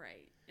 It's all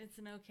right. It's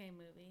an okay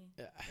movie.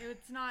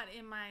 It's not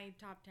in my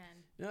top 10.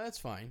 No, that's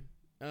fine.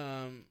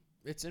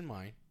 It's in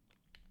mine.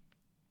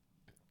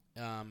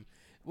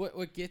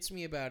 What gets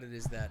me about it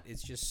is that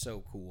it's just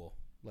so cool.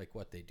 Like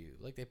what they do.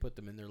 Like they put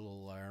them in their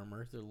little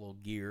armor, their little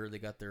gear. They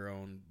got their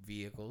own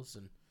vehicles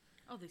and.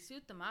 Oh, they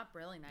suit them up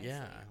really nicely.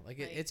 Yeah, like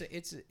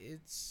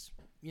it's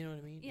you know what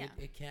I mean. Yeah.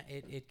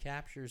 It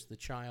captures the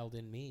child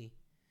in me,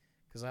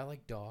 because I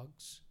like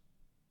dogs.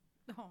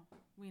 Oh,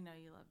 we know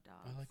you love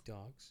dogs. I like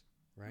dogs,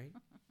 right?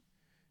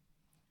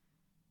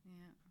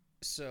 Yeah.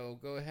 So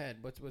go ahead.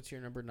 What's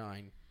your number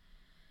 9?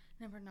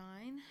 Number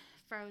 9,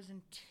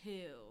 Frozen 2.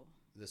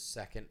 The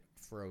second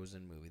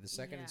Frozen movie, the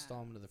second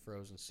installment of the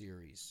Frozen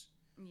series.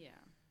 Yeah.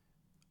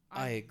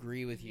 I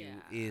agree with you.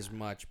 Is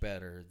much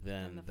better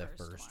than the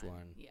first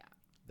one. Yeah.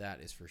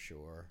 That is for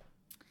sure.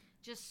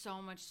 Just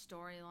so much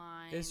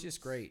storyline. It's just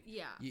great.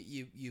 Yeah.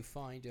 You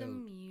find out the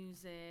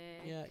music.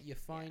 Yeah, you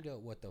find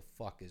out what the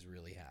fuck is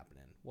really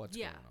happening. What's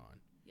going on.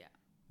 Yeah.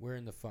 Where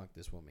in the fuck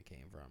this woman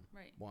came from.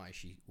 Right. Why?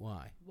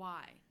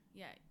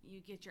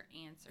 you get your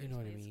answers. You know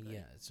what I mean?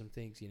 Yeah, some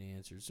things get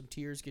answered. Some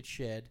tears get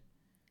shed.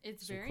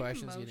 It's some very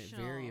questions emotional. Get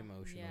very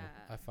emotional. Yeah.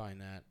 I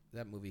find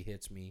that movie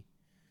hits me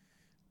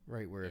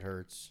right where it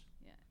hurts.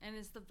 Yeah, and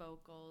it's the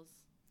vocals.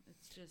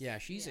 It's just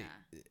she's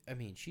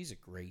a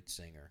great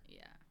singer.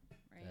 Yeah,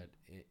 right. That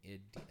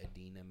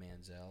Idina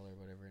Menzel or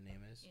whatever her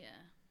name is.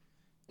 Yeah.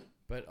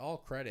 But all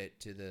credit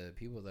to the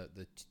people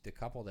the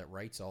couple that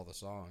writes all the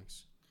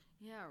songs.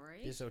 Yeah,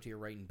 right. Just out here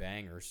writing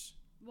bangers.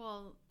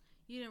 Well,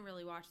 you didn't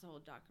really watch the whole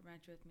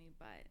documentary with me,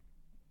 but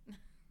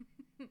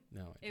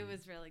no, it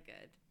was really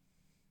good.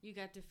 You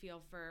got to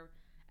feel for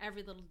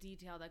every little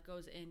detail that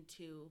goes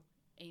into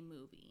a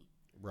movie.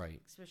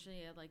 Right.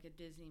 Especially like a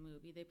Disney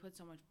movie. They put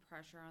so much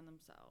pressure on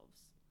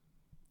themselves.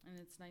 And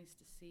it's nice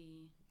to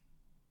see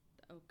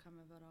the outcome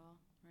of it all,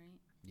 right?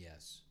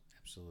 Yes,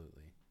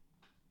 absolutely.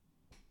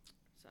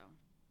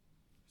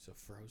 So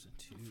Frozen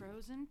 2.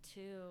 Frozen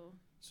 2.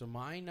 So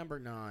my number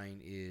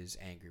 9 is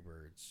Angry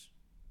Birds.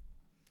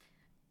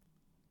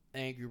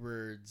 Angry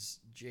Birds,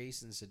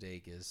 Jason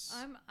Sudeikis.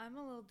 I'm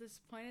a little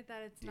disappointed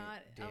that it's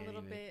not a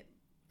little bit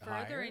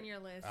further in your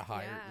list.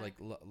 Higher, like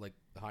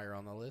higher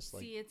on the list.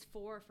 See, it's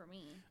 4 for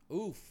me.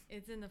 Oof.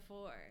 It's in the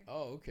 4.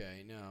 Oh,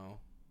 okay. No.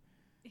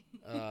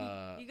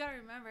 You gotta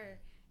remember,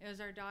 it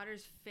was our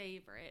daughter's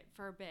favorite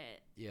for a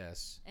bit.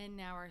 Yes. And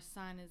now our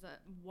son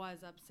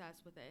was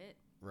obsessed with it.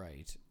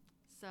 Right.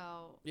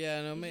 So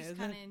yeah, no, just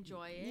kind of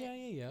enjoy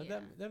it. Yeah.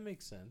 That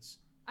makes sense.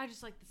 I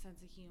just like the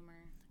sense of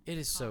humor. It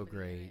is so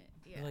great.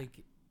 Yeah.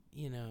 Like,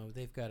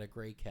 they've got a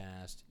great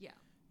cast. Yeah.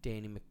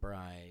 Danny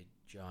McBride,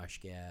 Josh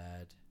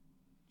Gad,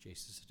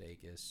 Jason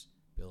Sudeikis,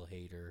 Bill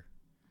Hader,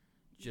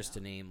 just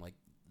to name like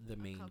the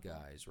main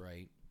guys,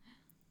 right? Yeah.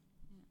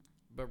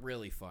 But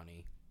really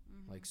funny,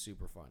 like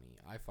super funny.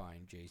 I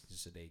find Jason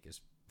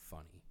Sudeikis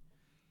funny,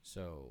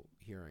 so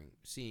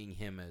seeing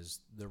him as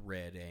the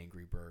red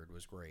angry bird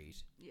was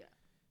great. Yeah.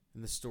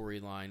 And the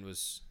storyline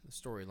was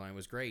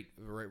great,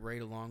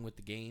 right along with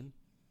the game,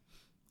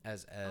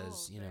 as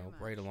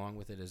right along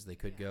with it as they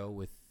could go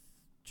with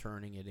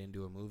turning it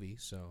into a movie.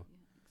 So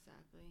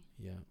exactly.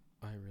 Yeah,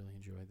 I really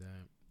enjoyed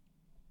that.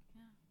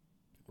 Yeah.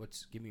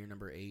 Give me your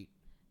number 8.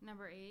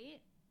 Number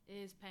 8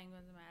 is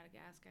Penguins of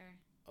Madagascar.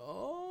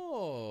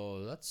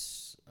 Oh,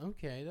 that's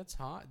okay. That's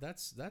hot.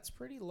 That's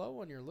pretty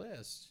low on your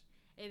list.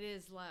 It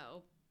is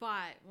low,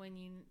 but when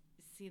you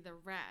see the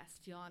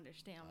rest, you'll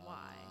understand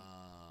why.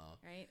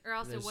 Right? Or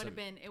else it would have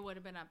been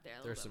up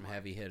there. There's some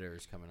heavy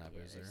hitters coming up,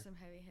 is there? There's some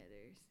heavy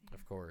hitters. Yeah.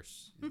 Of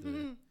course.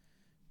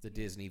 The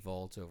Disney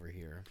vault over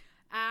here.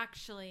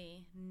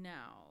 Actually,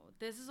 no.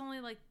 This is only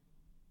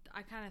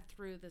I kind of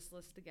threw this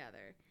list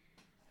together.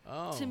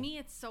 Oh. To me,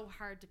 it's so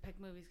hard to pick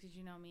movies because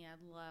you know me, I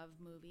love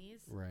movies.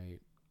 Right.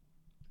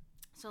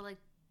 So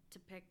to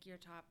pick your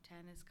top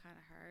 10 is kind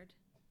of hard.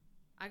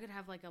 I could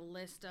have a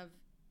list of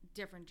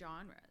different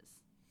genres.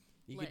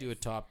 You could do a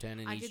top 10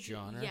 in each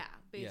genre? Yeah,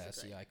 basically. Yeah,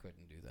 see, I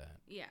couldn't do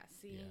that. Yeah,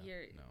 see,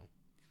 no.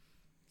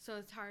 So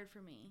it's hard for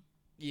me.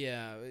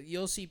 Yeah,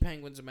 you'll see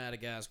Penguins of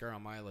Madagascar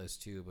on my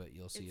list too, but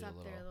you'll see it's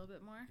up there a little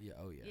bit more? Yeah,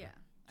 oh yeah. Yeah,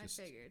 I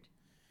figured.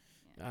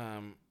 Yeah.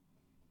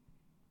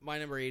 My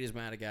number 8 is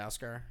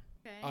Madagascar.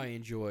 Okay. I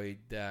enjoyed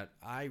that.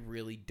 I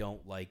really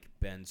don't like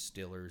Ben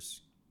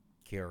Stiller's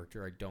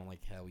character. I don't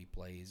like how he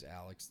plays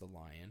Alex the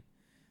Lion.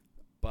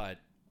 But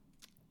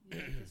you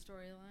like the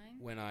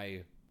storyline?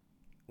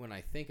 When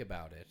I think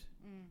about it,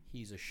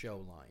 he's a show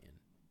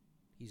lion.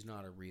 He's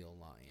not a real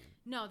lion.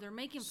 No, they're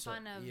making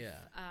fun of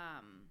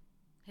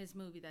his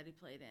movie that he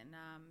played in,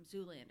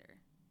 Zoolander.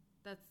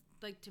 That's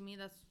to me,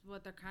 that's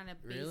what they're kind of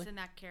basing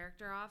that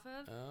character off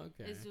of. Oh,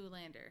 okay. Is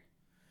Zoolander.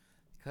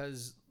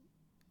 Because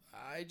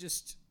I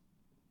see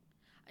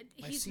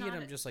it.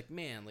 I'm just like,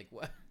 man,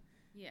 what?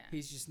 Yeah.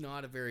 He's just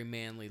not a very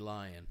manly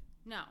lion.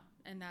 No,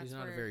 and that's he's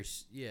not a very.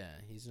 Yeah,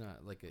 he's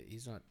not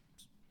he's not.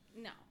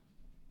 No.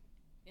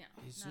 Yeah.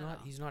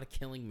 He's not a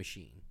killing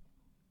machine.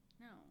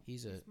 No.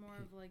 He's more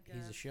of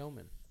he's a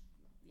showman.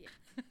 Yeah.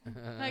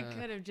 I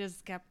could have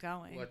just kept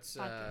going.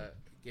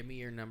 Give me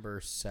your number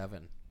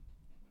 7.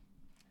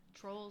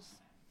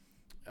 Trolls.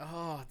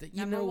 Oh,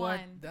 you know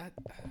what? That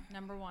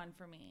number 1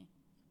 for me.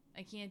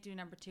 I can't do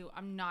number 2.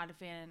 I'm not a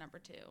fan of number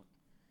 2.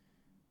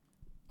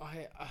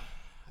 I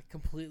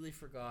completely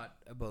forgot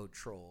about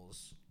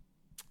Trolls.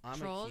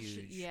 Trolls?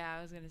 Yeah,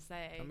 I was gonna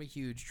say. I'm a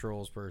huge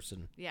Trolls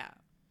person. Yeah.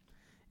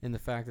 And the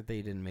fact that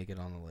they didn't make it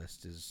on the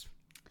list is...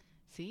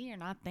 See, you're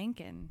not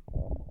thinking.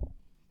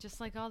 Just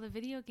like all the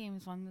video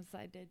games ones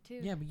I did, too.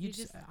 Yeah, but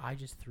I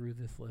just threw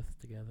this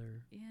list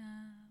together.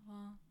 Yeah,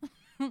 well,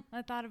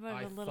 I thought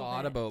about it a little bit. I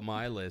thought about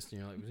my list, and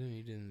you're like,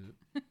 you didn't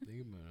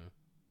think about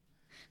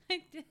it.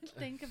 I did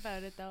think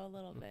about it, though, a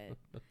little bit.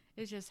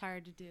 It's just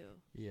hard to do.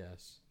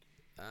 Yes.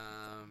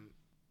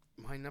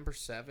 My number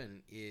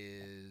 7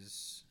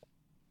 is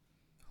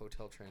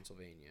Hotel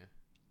Transylvania.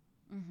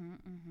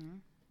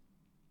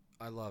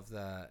 I love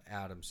the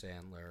Adam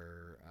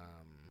Sandler,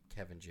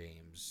 Kevin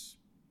James,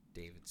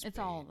 David Spade. It's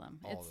all of them.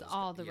 It's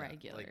all the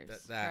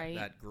regulars, right?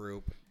 That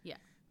group. Yeah.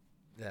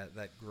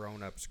 That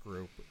grown-ups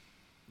group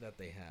that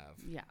they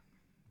have. Yeah.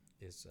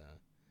 Is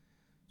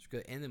It's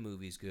good, and the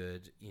movie's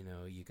good. You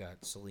know, you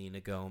got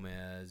Selena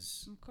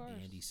Gomez,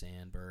 Andy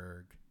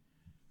Samberg,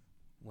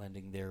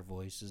 lending their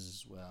voices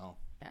as well.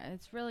 Yeah,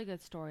 it's really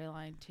good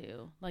storyline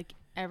too. Like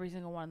every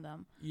single one of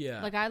them.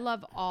 Yeah. Like I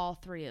love all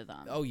three of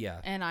them. Oh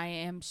yeah. And I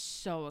am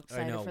so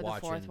excited for the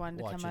fourth one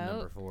to come out.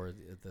 Number 4,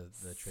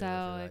 the trailer for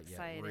that,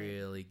 excited.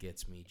 Really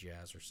gets me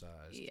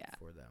jazzercised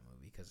for that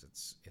movie because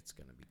it's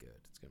gonna be good.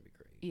 It's gonna be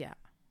great. Yeah,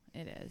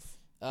 it is.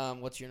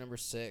 What's your number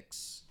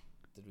 6?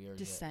 Did we already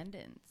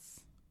Descendants?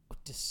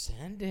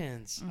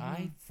 Descendants. Mm-hmm.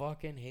 I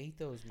fucking hate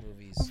those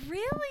movies.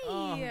 Really?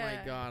 Oh my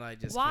god, I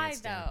just Why can't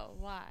stand though?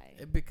 Why?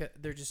 Because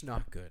they're just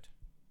not good.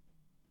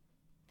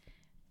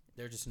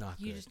 They're just not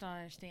good. You just don't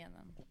understand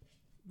them.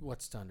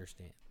 What's to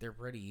understand? They're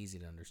pretty easy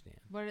to understand.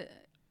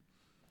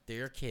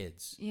 They're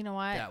kids. You know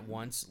what? That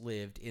once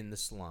lived in the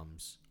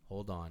slums.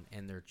 Hold on,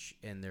 and they're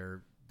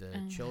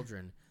the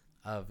children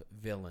of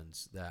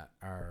villains that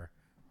are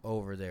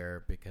over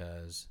there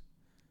because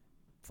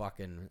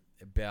fucking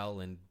Belle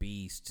and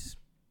Beast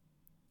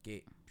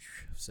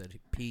said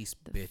peace,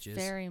 bitches.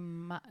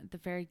 The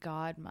fairy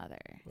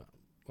godmother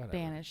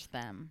banished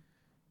them.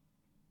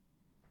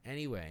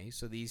 Anyway,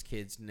 so these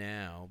kids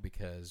now,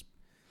 because...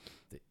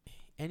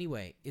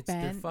 it's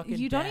Ben, they're fucking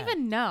you bad. don't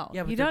even know.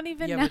 Yeah, you don't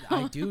even know. But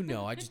I do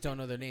know. I just don't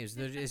know their names.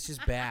 It's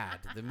just bad.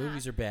 The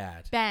movies are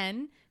bad.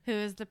 Ben, who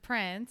is the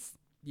prince,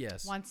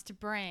 yes, wants to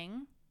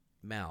bring...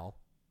 Mal.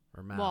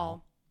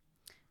 Well,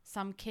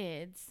 some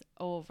kids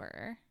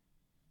over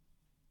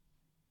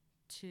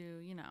to,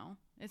 you know...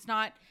 It's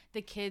not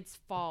the kids'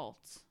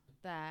 fault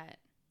that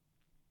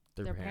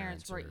their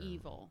parents were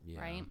evil,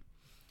 right?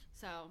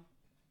 So...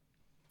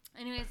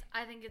 Anyways,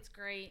 I think it's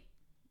great.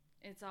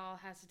 It's all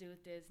has to do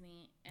with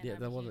Disney, and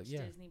I'm a huge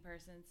Disney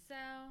person, so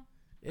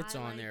it's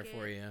on there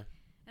for you.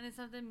 And it's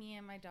something me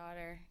and my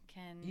daughter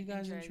can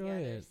enjoy together,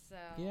 it. So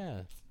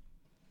yeah.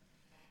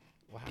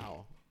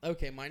 Wow.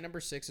 Okay, my number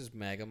 6 is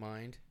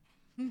Megamind.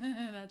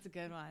 That's a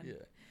good one.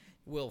 Yeah.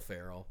 Will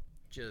Ferrell,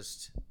 Jonah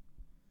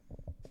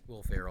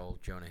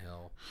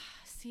Hill.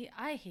 See,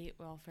 I hate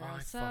Will Ferrell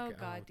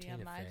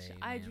goddamn much.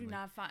 I do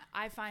not find.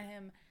 I find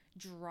him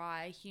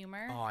dry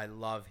humor. Oh, I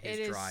love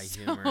his dry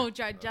humor. So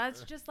dry.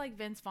 That's just like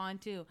Vince Vaughn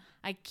too.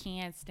 I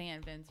can't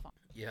stand Vince Vaughn.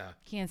 Yeah.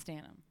 Can't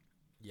stand him.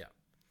 Yeah.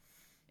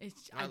 I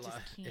just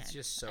can't. It's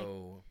just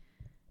so.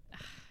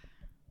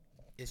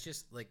 It's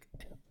just like.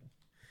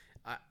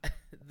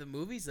 The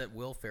movies that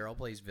Will Ferrell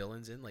plays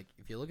villains in, like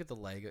if you look at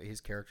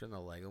his character in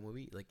the Lego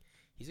movie, like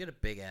he's got a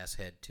big ass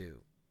head too.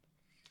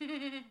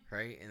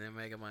 Right? And then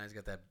Megamind's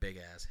got that big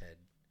ass head.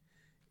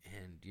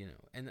 And you know,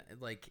 and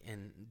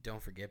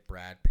don't forget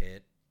Brad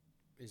Pitt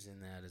is in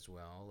that as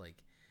well.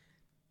 Like,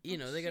 you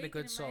know, they got a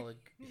good solid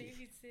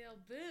Navy SEAL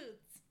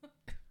boots.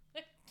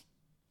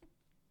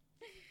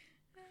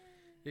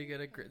 they got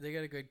a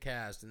good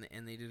cast,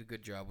 and they did a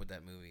good job with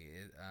that movie.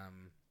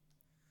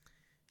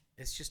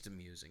 It's just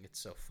amusing. It's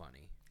so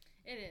funny.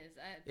 It is.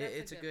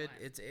 It's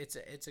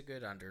a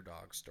good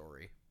underdog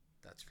story.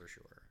 That's for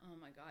sure. Oh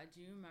my god,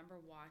 do you remember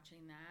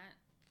watching that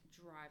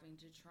driving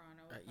to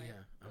Toronto?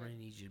 Yeah, I'm gonna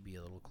need you to be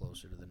a little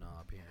closer to the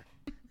knob here.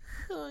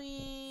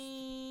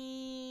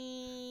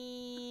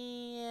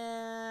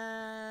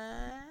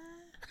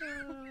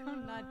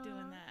 I'm not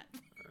doing that.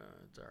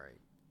 It's all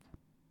right.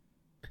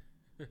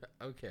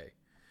 Okay,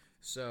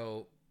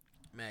 so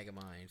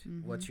Megamind.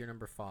 Mm-hmm. What's your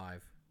number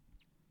 5?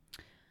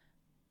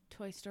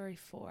 Toy Story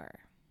 4.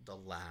 The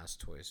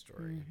last Toy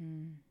Story.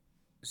 Mm-hmm.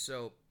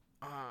 So,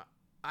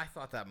 I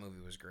thought that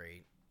movie was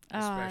great,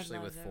 especially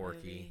with Forky.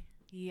 Movie.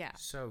 Yeah,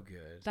 so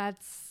good.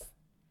 That's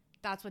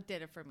what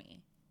did it for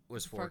me.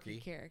 Was Forky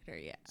character?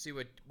 Yeah. See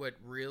what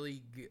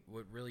really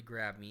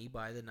grabbed me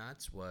by the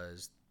nuts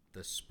was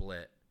the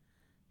split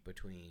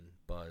between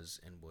Buzz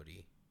and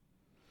Woody.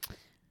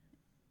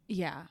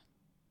 Yeah.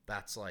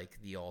 That's like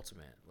the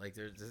ultimate. Like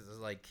there's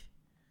like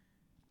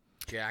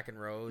Jack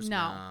and Rose.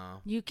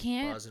 No, you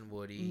can't. Buzz and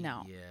Woody.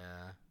 No.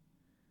 Yeah.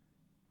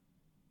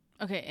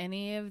 Okay,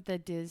 any of the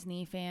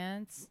Disney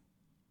fans,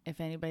 if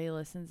anybody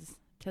listens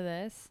to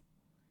this,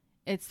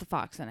 it's the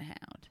Fox and a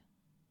Hound.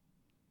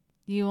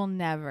 You will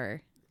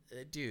never,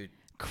 dude,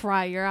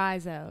 cry your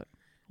eyes out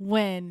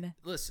when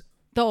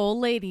the old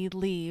lady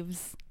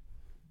leaves.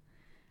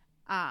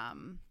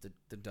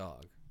 The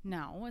dog.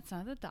 No, it's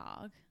not the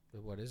dog.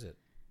 What is it?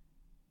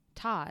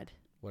 Todd.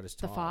 What is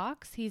Todd? The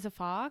fox. He's a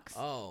fox.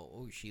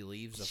 Oh, she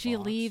leaves the fox? She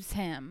leaves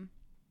him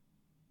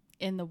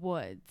in the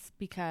woods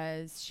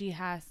because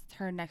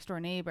her next door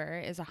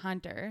neighbor is a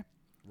hunter.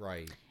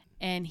 Right.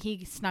 And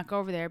he snuck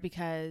over there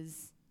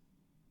because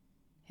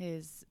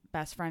his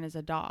best friend is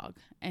a dog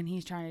and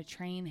he's trying to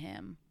train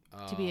him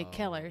to be a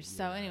killer.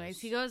 So anyways,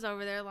 he goes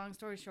over there. Long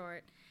story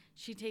short,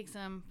 she takes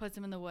him, puts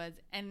him in the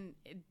woods, and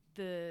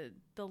the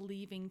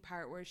leaving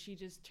part where she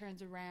just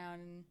turns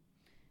around and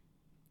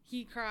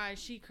he cries,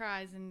 she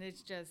cries, and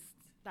it's just,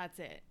 that's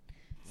it.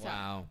 So,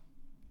 wow.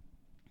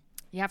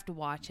 You have to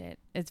watch it.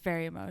 It's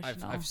very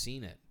emotional. I've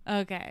seen it.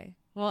 Okay.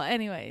 Well,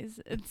 anyways,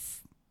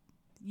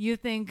 you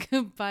think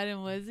Bud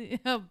and Woody?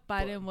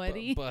 Bud and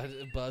Woody?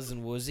 Buzz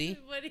and Woozy?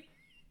 Woody.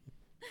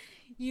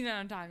 You know what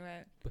I'm talking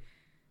about.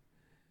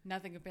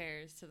 Nothing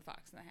compares to the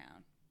Fox and the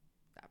Hound.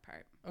 That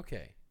part.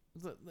 Okay.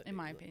 In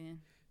my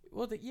opinion.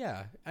 Well,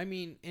 yeah. I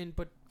mean,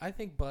 but I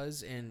think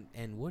Buzz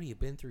and Woody have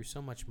been through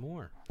so much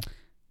more.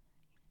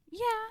 Yeah.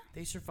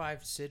 They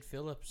survived Sid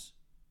Phillips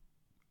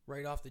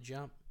right off the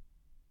jump.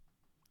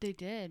 They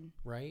did.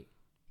 Right?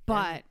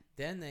 But.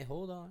 Then they,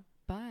 hold on.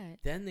 But.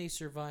 Then they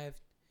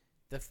survived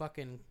the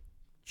fucking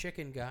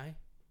chicken guy.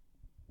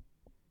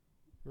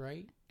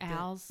 Right?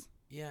 Al's.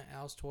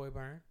 Al's Toy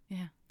Barn.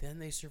 Yeah. Then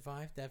they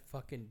survived that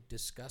fucking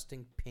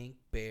disgusting pink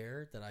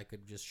bear that I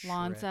could just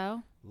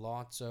Lonzo.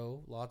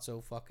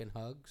 Lotso fucking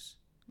hugs.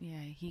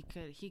 Yeah, he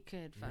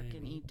could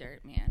fucking eat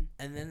dirt, man.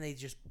 And then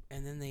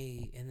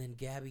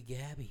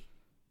Gabby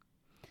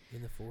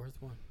in the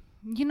fourth one.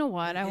 You know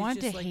what? I want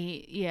to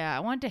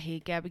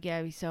hate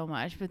Gabby so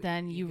much, but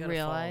then you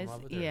realize,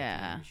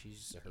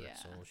 she's a hurt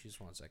soul. She just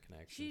wants that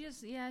connection.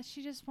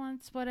 She just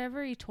wants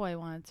whatever a toy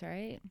wants,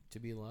 right? To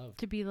be loved.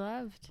 To be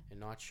loved. And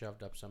not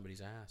shoved up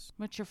somebody's ass.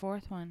 What's your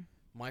fourth one?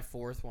 My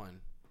fourth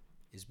one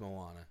is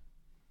Moana.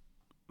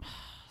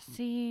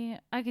 See,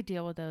 I could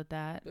deal without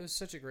that. It was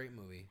such a great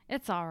movie.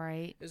 It's all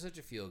right. It was such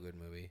a feel-good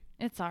movie.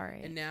 It's all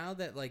right. And now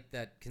that, like,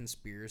 that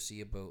conspiracy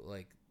about,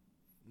 like,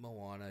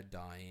 Moana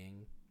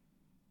dying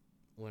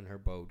when her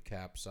boat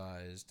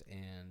capsized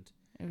and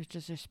it was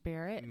just her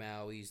spirit.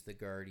 Maui's the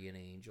guardian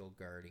angel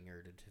guarding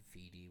her to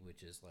Tahiti,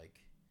 which is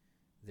like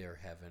their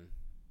heaven.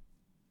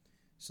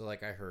 So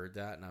like I heard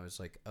that and I was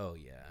like, oh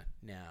yeah,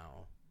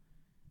 now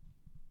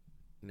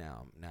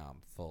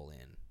I'm full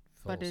in.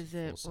 But is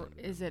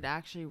it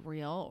actually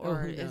real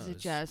or is it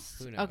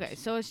just okay?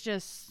 So it's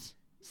just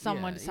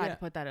someone decided to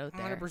put that out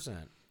there.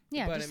 100%.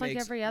 Yeah, but just like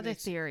every other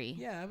theory.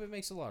 Yeah, but it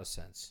makes a lot of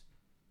sense.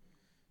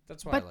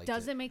 That's why. But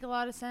does it make a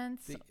lot of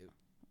sense?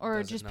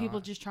 Or just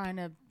people just trying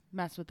to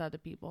mess with other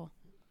people?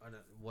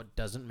 What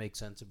doesn't make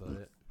sense about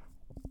it?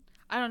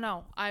 I don't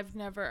know. I've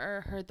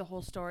never heard the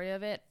whole story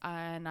of it,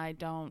 and I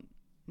don't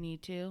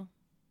need to.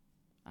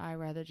 I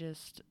rather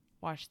just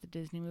watch the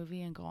Disney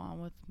movie and go on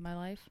with my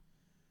life.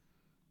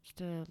 Just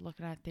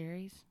looking at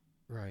theories.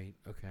 Right.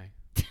 Okay.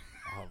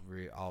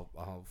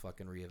 I'll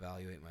fucking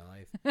reevaluate my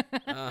life.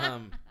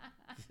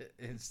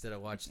 Instead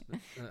of watch,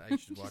 I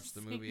should watch the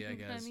movie. I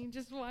guess. Funny,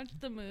 just watch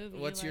the movie.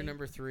 What's your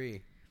number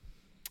 3?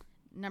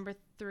 Number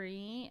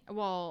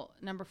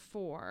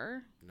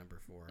 4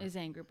 is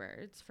Angry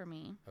Birds for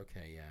me.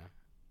 Okay, yeah.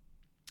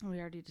 We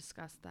already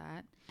discussed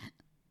that.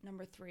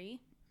 Number 3,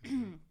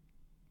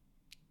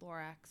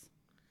 Lorax.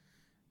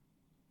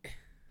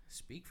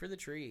 Speak for the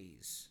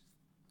trees.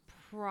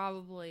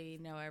 Probably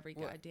know every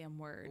goddamn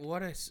word.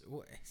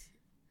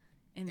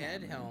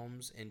 Ed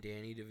Helms and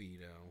Danny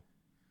DeVito.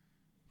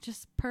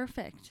 Just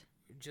perfect.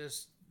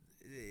 Just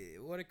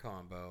what a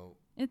combo.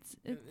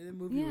 The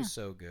movie was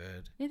so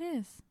good. It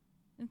is.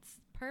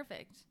 It's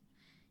perfect.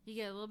 You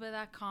get a little bit of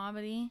that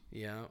comedy.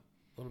 Yeah. A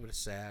little bit of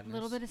sadness. A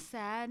little bit of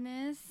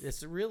sadness.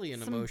 It's really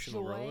an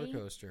emotional roller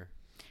coaster.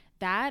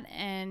 That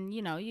and,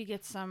 you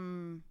get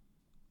some,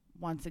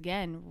 once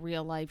again,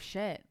 real life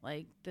shit.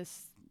 Like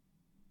this,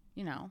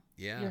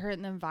 you're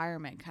hurting the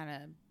environment kind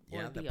of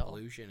ordeal. The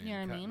pollution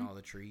and cutting all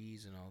the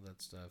trees and all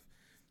that stuff.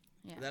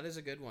 Yeah. That is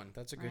a good one.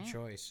 That's a good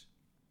choice.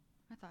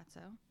 I thought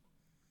so.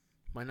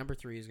 My number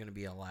 3 is going to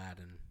be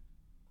Aladdin.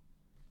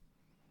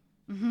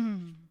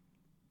 Mm-hmm.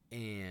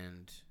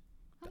 And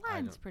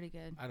Aladdin's pretty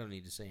good. I don't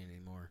need to say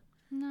anything more.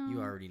 No. You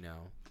already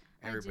know.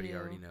 Everybody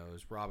already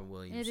knows. Robin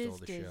Williams stole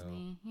the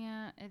Disney. show.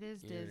 Yeah, it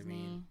is Disney. What I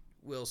mean?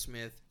 Will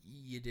Smith,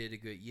 you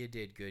did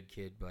good,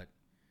 kid, but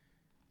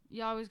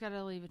you always got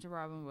to leave it to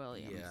Robin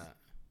Williams.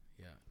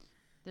 Yeah.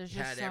 There's he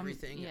just had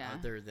everything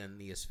other than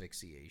the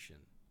asphyxiation.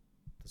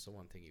 That's the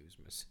one thing he was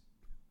missing.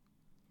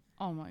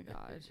 Oh my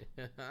god.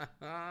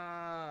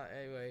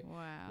 Anyway,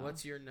 wow.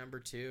 What's your number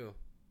 2?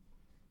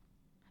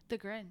 The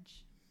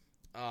Grinch.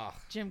 Oh,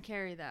 Jim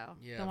Carrey, though.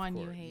 Yeah, the one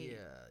you hate.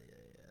 Yeah.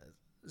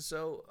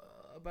 So,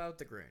 about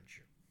The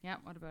Grinch. Yeah,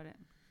 what about it?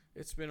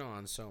 It's been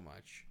on so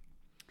much.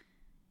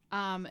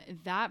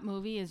 That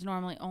movie is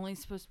normally only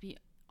supposed to be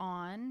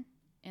on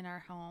in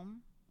our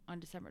home on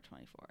December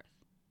 24th.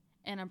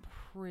 And I'm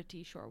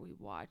pretty sure we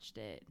watched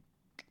it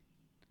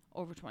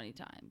over 20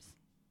 times.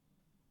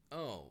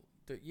 Oh,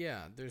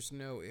 there's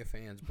no ifs,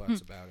 ands,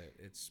 buts about it.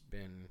 It's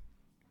been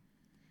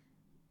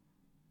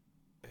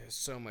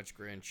so much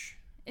Grinch.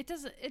 It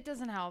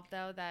doesn't help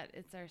though that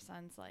it's our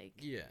son's favorite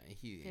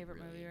really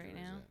movie right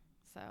now. It.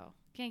 So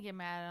can't get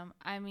mad at him.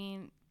 I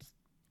mean,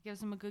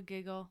 gives him a good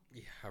giggle.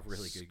 Yeah, a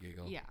really good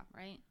giggle. Yeah,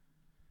 right.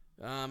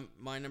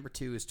 My number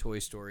 2 is Toy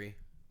Story.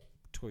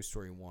 Toy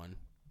Story 1.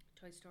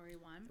 Toy Story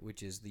 1.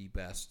 Which is the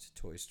best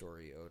Toy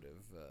Story out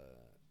of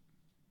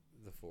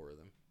the 4 of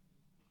them.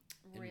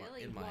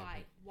 Really?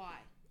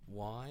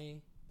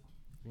 Why?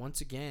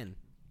 Once again,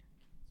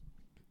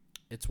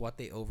 it's what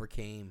they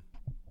overcame.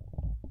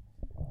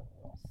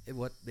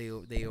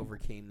 They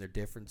overcame their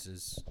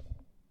differences.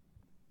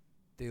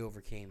 They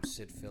overcame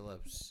Sid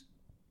Phillips.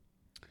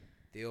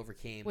 They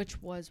overcame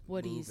which was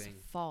Woody's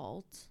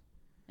fault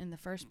in the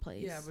first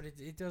place. Yeah, but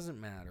it doesn't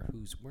matter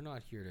we're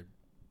not here to.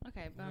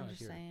 Okay, but I'm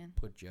just saying.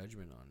 Put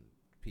judgment on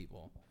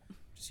people.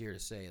 just here to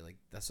say, like,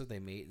 that's what they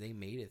made. They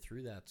made it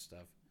through that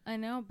stuff. I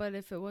know, but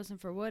if it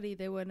wasn't for Woody,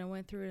 they wouldn't have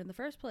went through it in the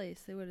first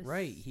place. They would have.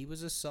 Right. He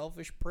was a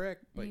selfish prick,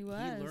 but he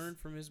learned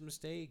from his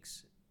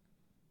mistakes.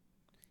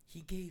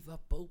 He gave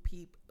up Bo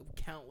Peep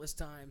countless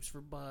times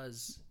for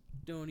Buzz.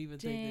 Don't even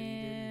think that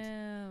he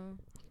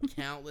didn't.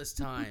 Countless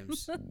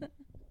times.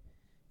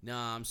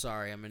 Nah, I'm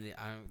sorry. I'm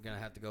gonna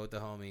have to go with the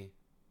homie.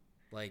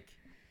 Like.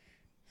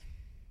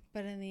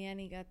 But in the end,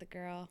 he got the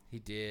girl. He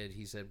did.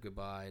 He said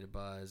goodbye to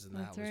Buzz, and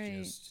that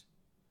was just.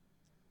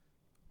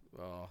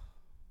 Oh.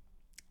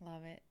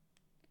 Love it.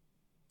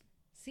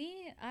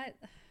 See,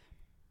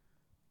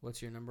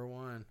 What's your number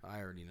one? I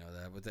already know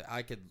that, but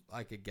I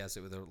could guess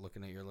it without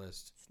looking at your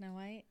list. Snow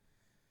White.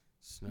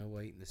 Snow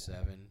White and the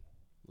Seven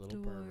Little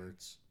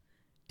Perverts.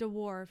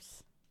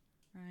 Dwarfs.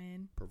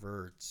 Ryan.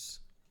 Perverts.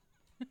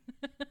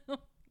 Oh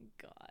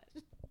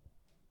God.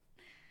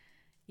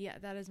 Yeah,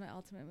 that is my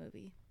ultimate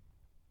movie.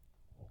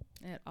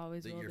 It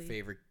always will be. Your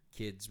favorite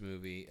kids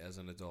movie as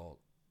an adult?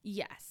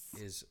 Yes.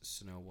 Is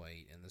Snow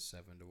White and the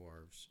Seven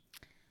Dwarfs.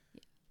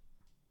 Yeah.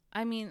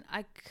 I mean,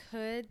 I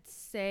could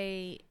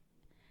say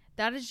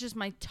that is just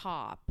my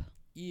top.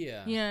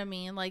 Yeah. You know what I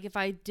mean? Like, if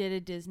I did a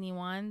Disney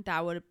one,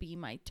 that would be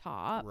my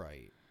top.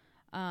 Right.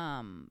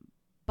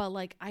 But,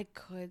 like, I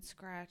could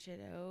scratch it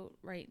out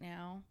right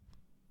now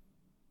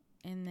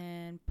and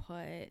then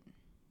put...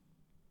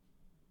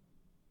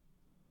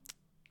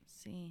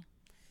 see.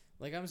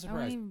 Like, I'm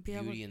surprised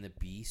Beauty and the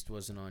Beast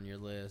wasn't on your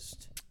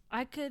list.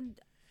 I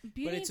could...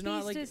 Beauty and the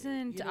Beast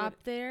isn't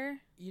up there.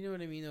 You know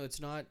what I mean, though? It's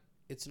not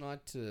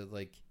to,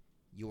 like,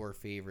 your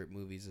favorite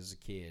movies as a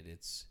kid.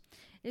 It's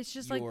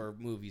just your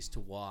movies to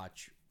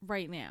watch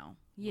right now.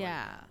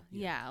 Yeah.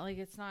 Like,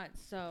 it's not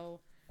so...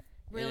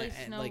 Really,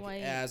 and Snow like,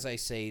 White. As I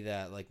say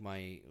that, like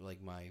my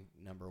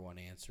number one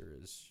answer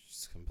is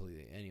just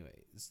completely...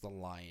 Anyway, it's The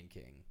Lion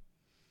King.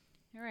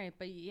 All right,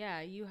 but yeah,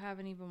 you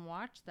haven't even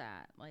watched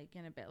that, like,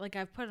 in a bit. Like,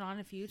 I've put it on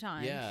a few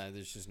times. Yeah,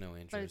 there's just no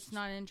interest. But it's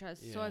not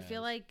interest. Yeah. So I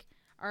feel like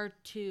our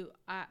two,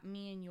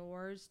 me and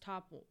yours,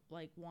 top,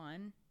 like,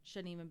 one,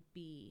 shouldn't even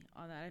be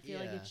on that. I feel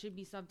like it should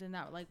be something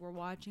that, like, we're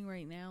watching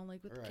right now,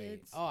 like, with the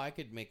kids. Oh, I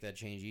could make that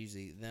change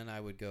easily. Then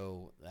I would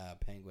go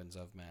Penguins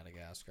of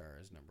Madagascar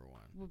as number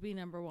one. Would be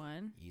number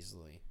one.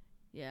 Easily.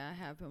 Yeah, I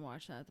have been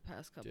watching that the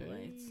past couple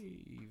nights.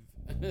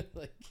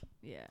 Like,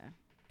 yeah.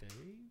 Dave?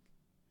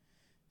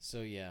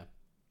 So, yeah.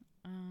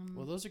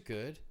 Well, those are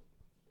good.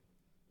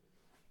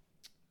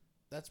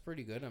 That's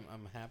pretty good.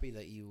 I'm happy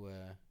that you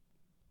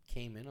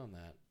came in on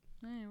that.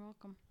 Oh, you're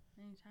welcome.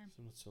 Anytime.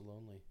 So not so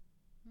lonely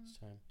this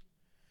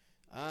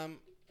time.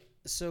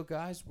 So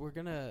guys,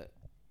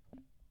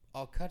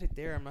 I'll cut it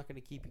there. I'm not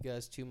gonna keep you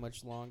guys too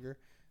much longer.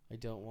 I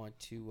don't want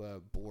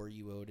to bore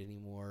you out any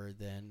more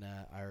than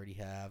I already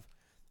have.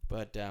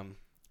 But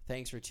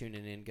thanks for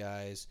tuning in,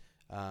 guys.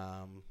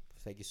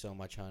 Thank you so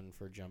much, Hun,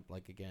 for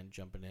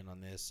jumping in on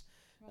this.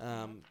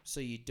 So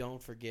you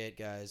don't forget,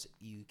 guys,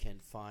 you can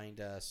find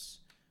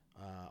us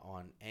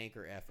on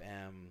Anchor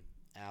FM,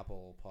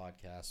 Apple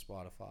Podcasts,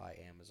 Spotify,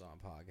 Amazon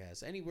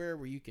Podcasts, anywhere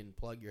where you can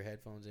plug your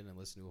headphones in and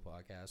listen to a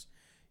podcast.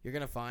 You're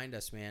going to find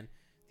us, man.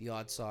 The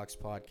Odd Socks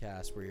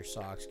Podcast, where your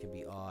socks can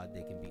be odd,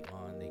 they can be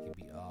on, they can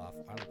be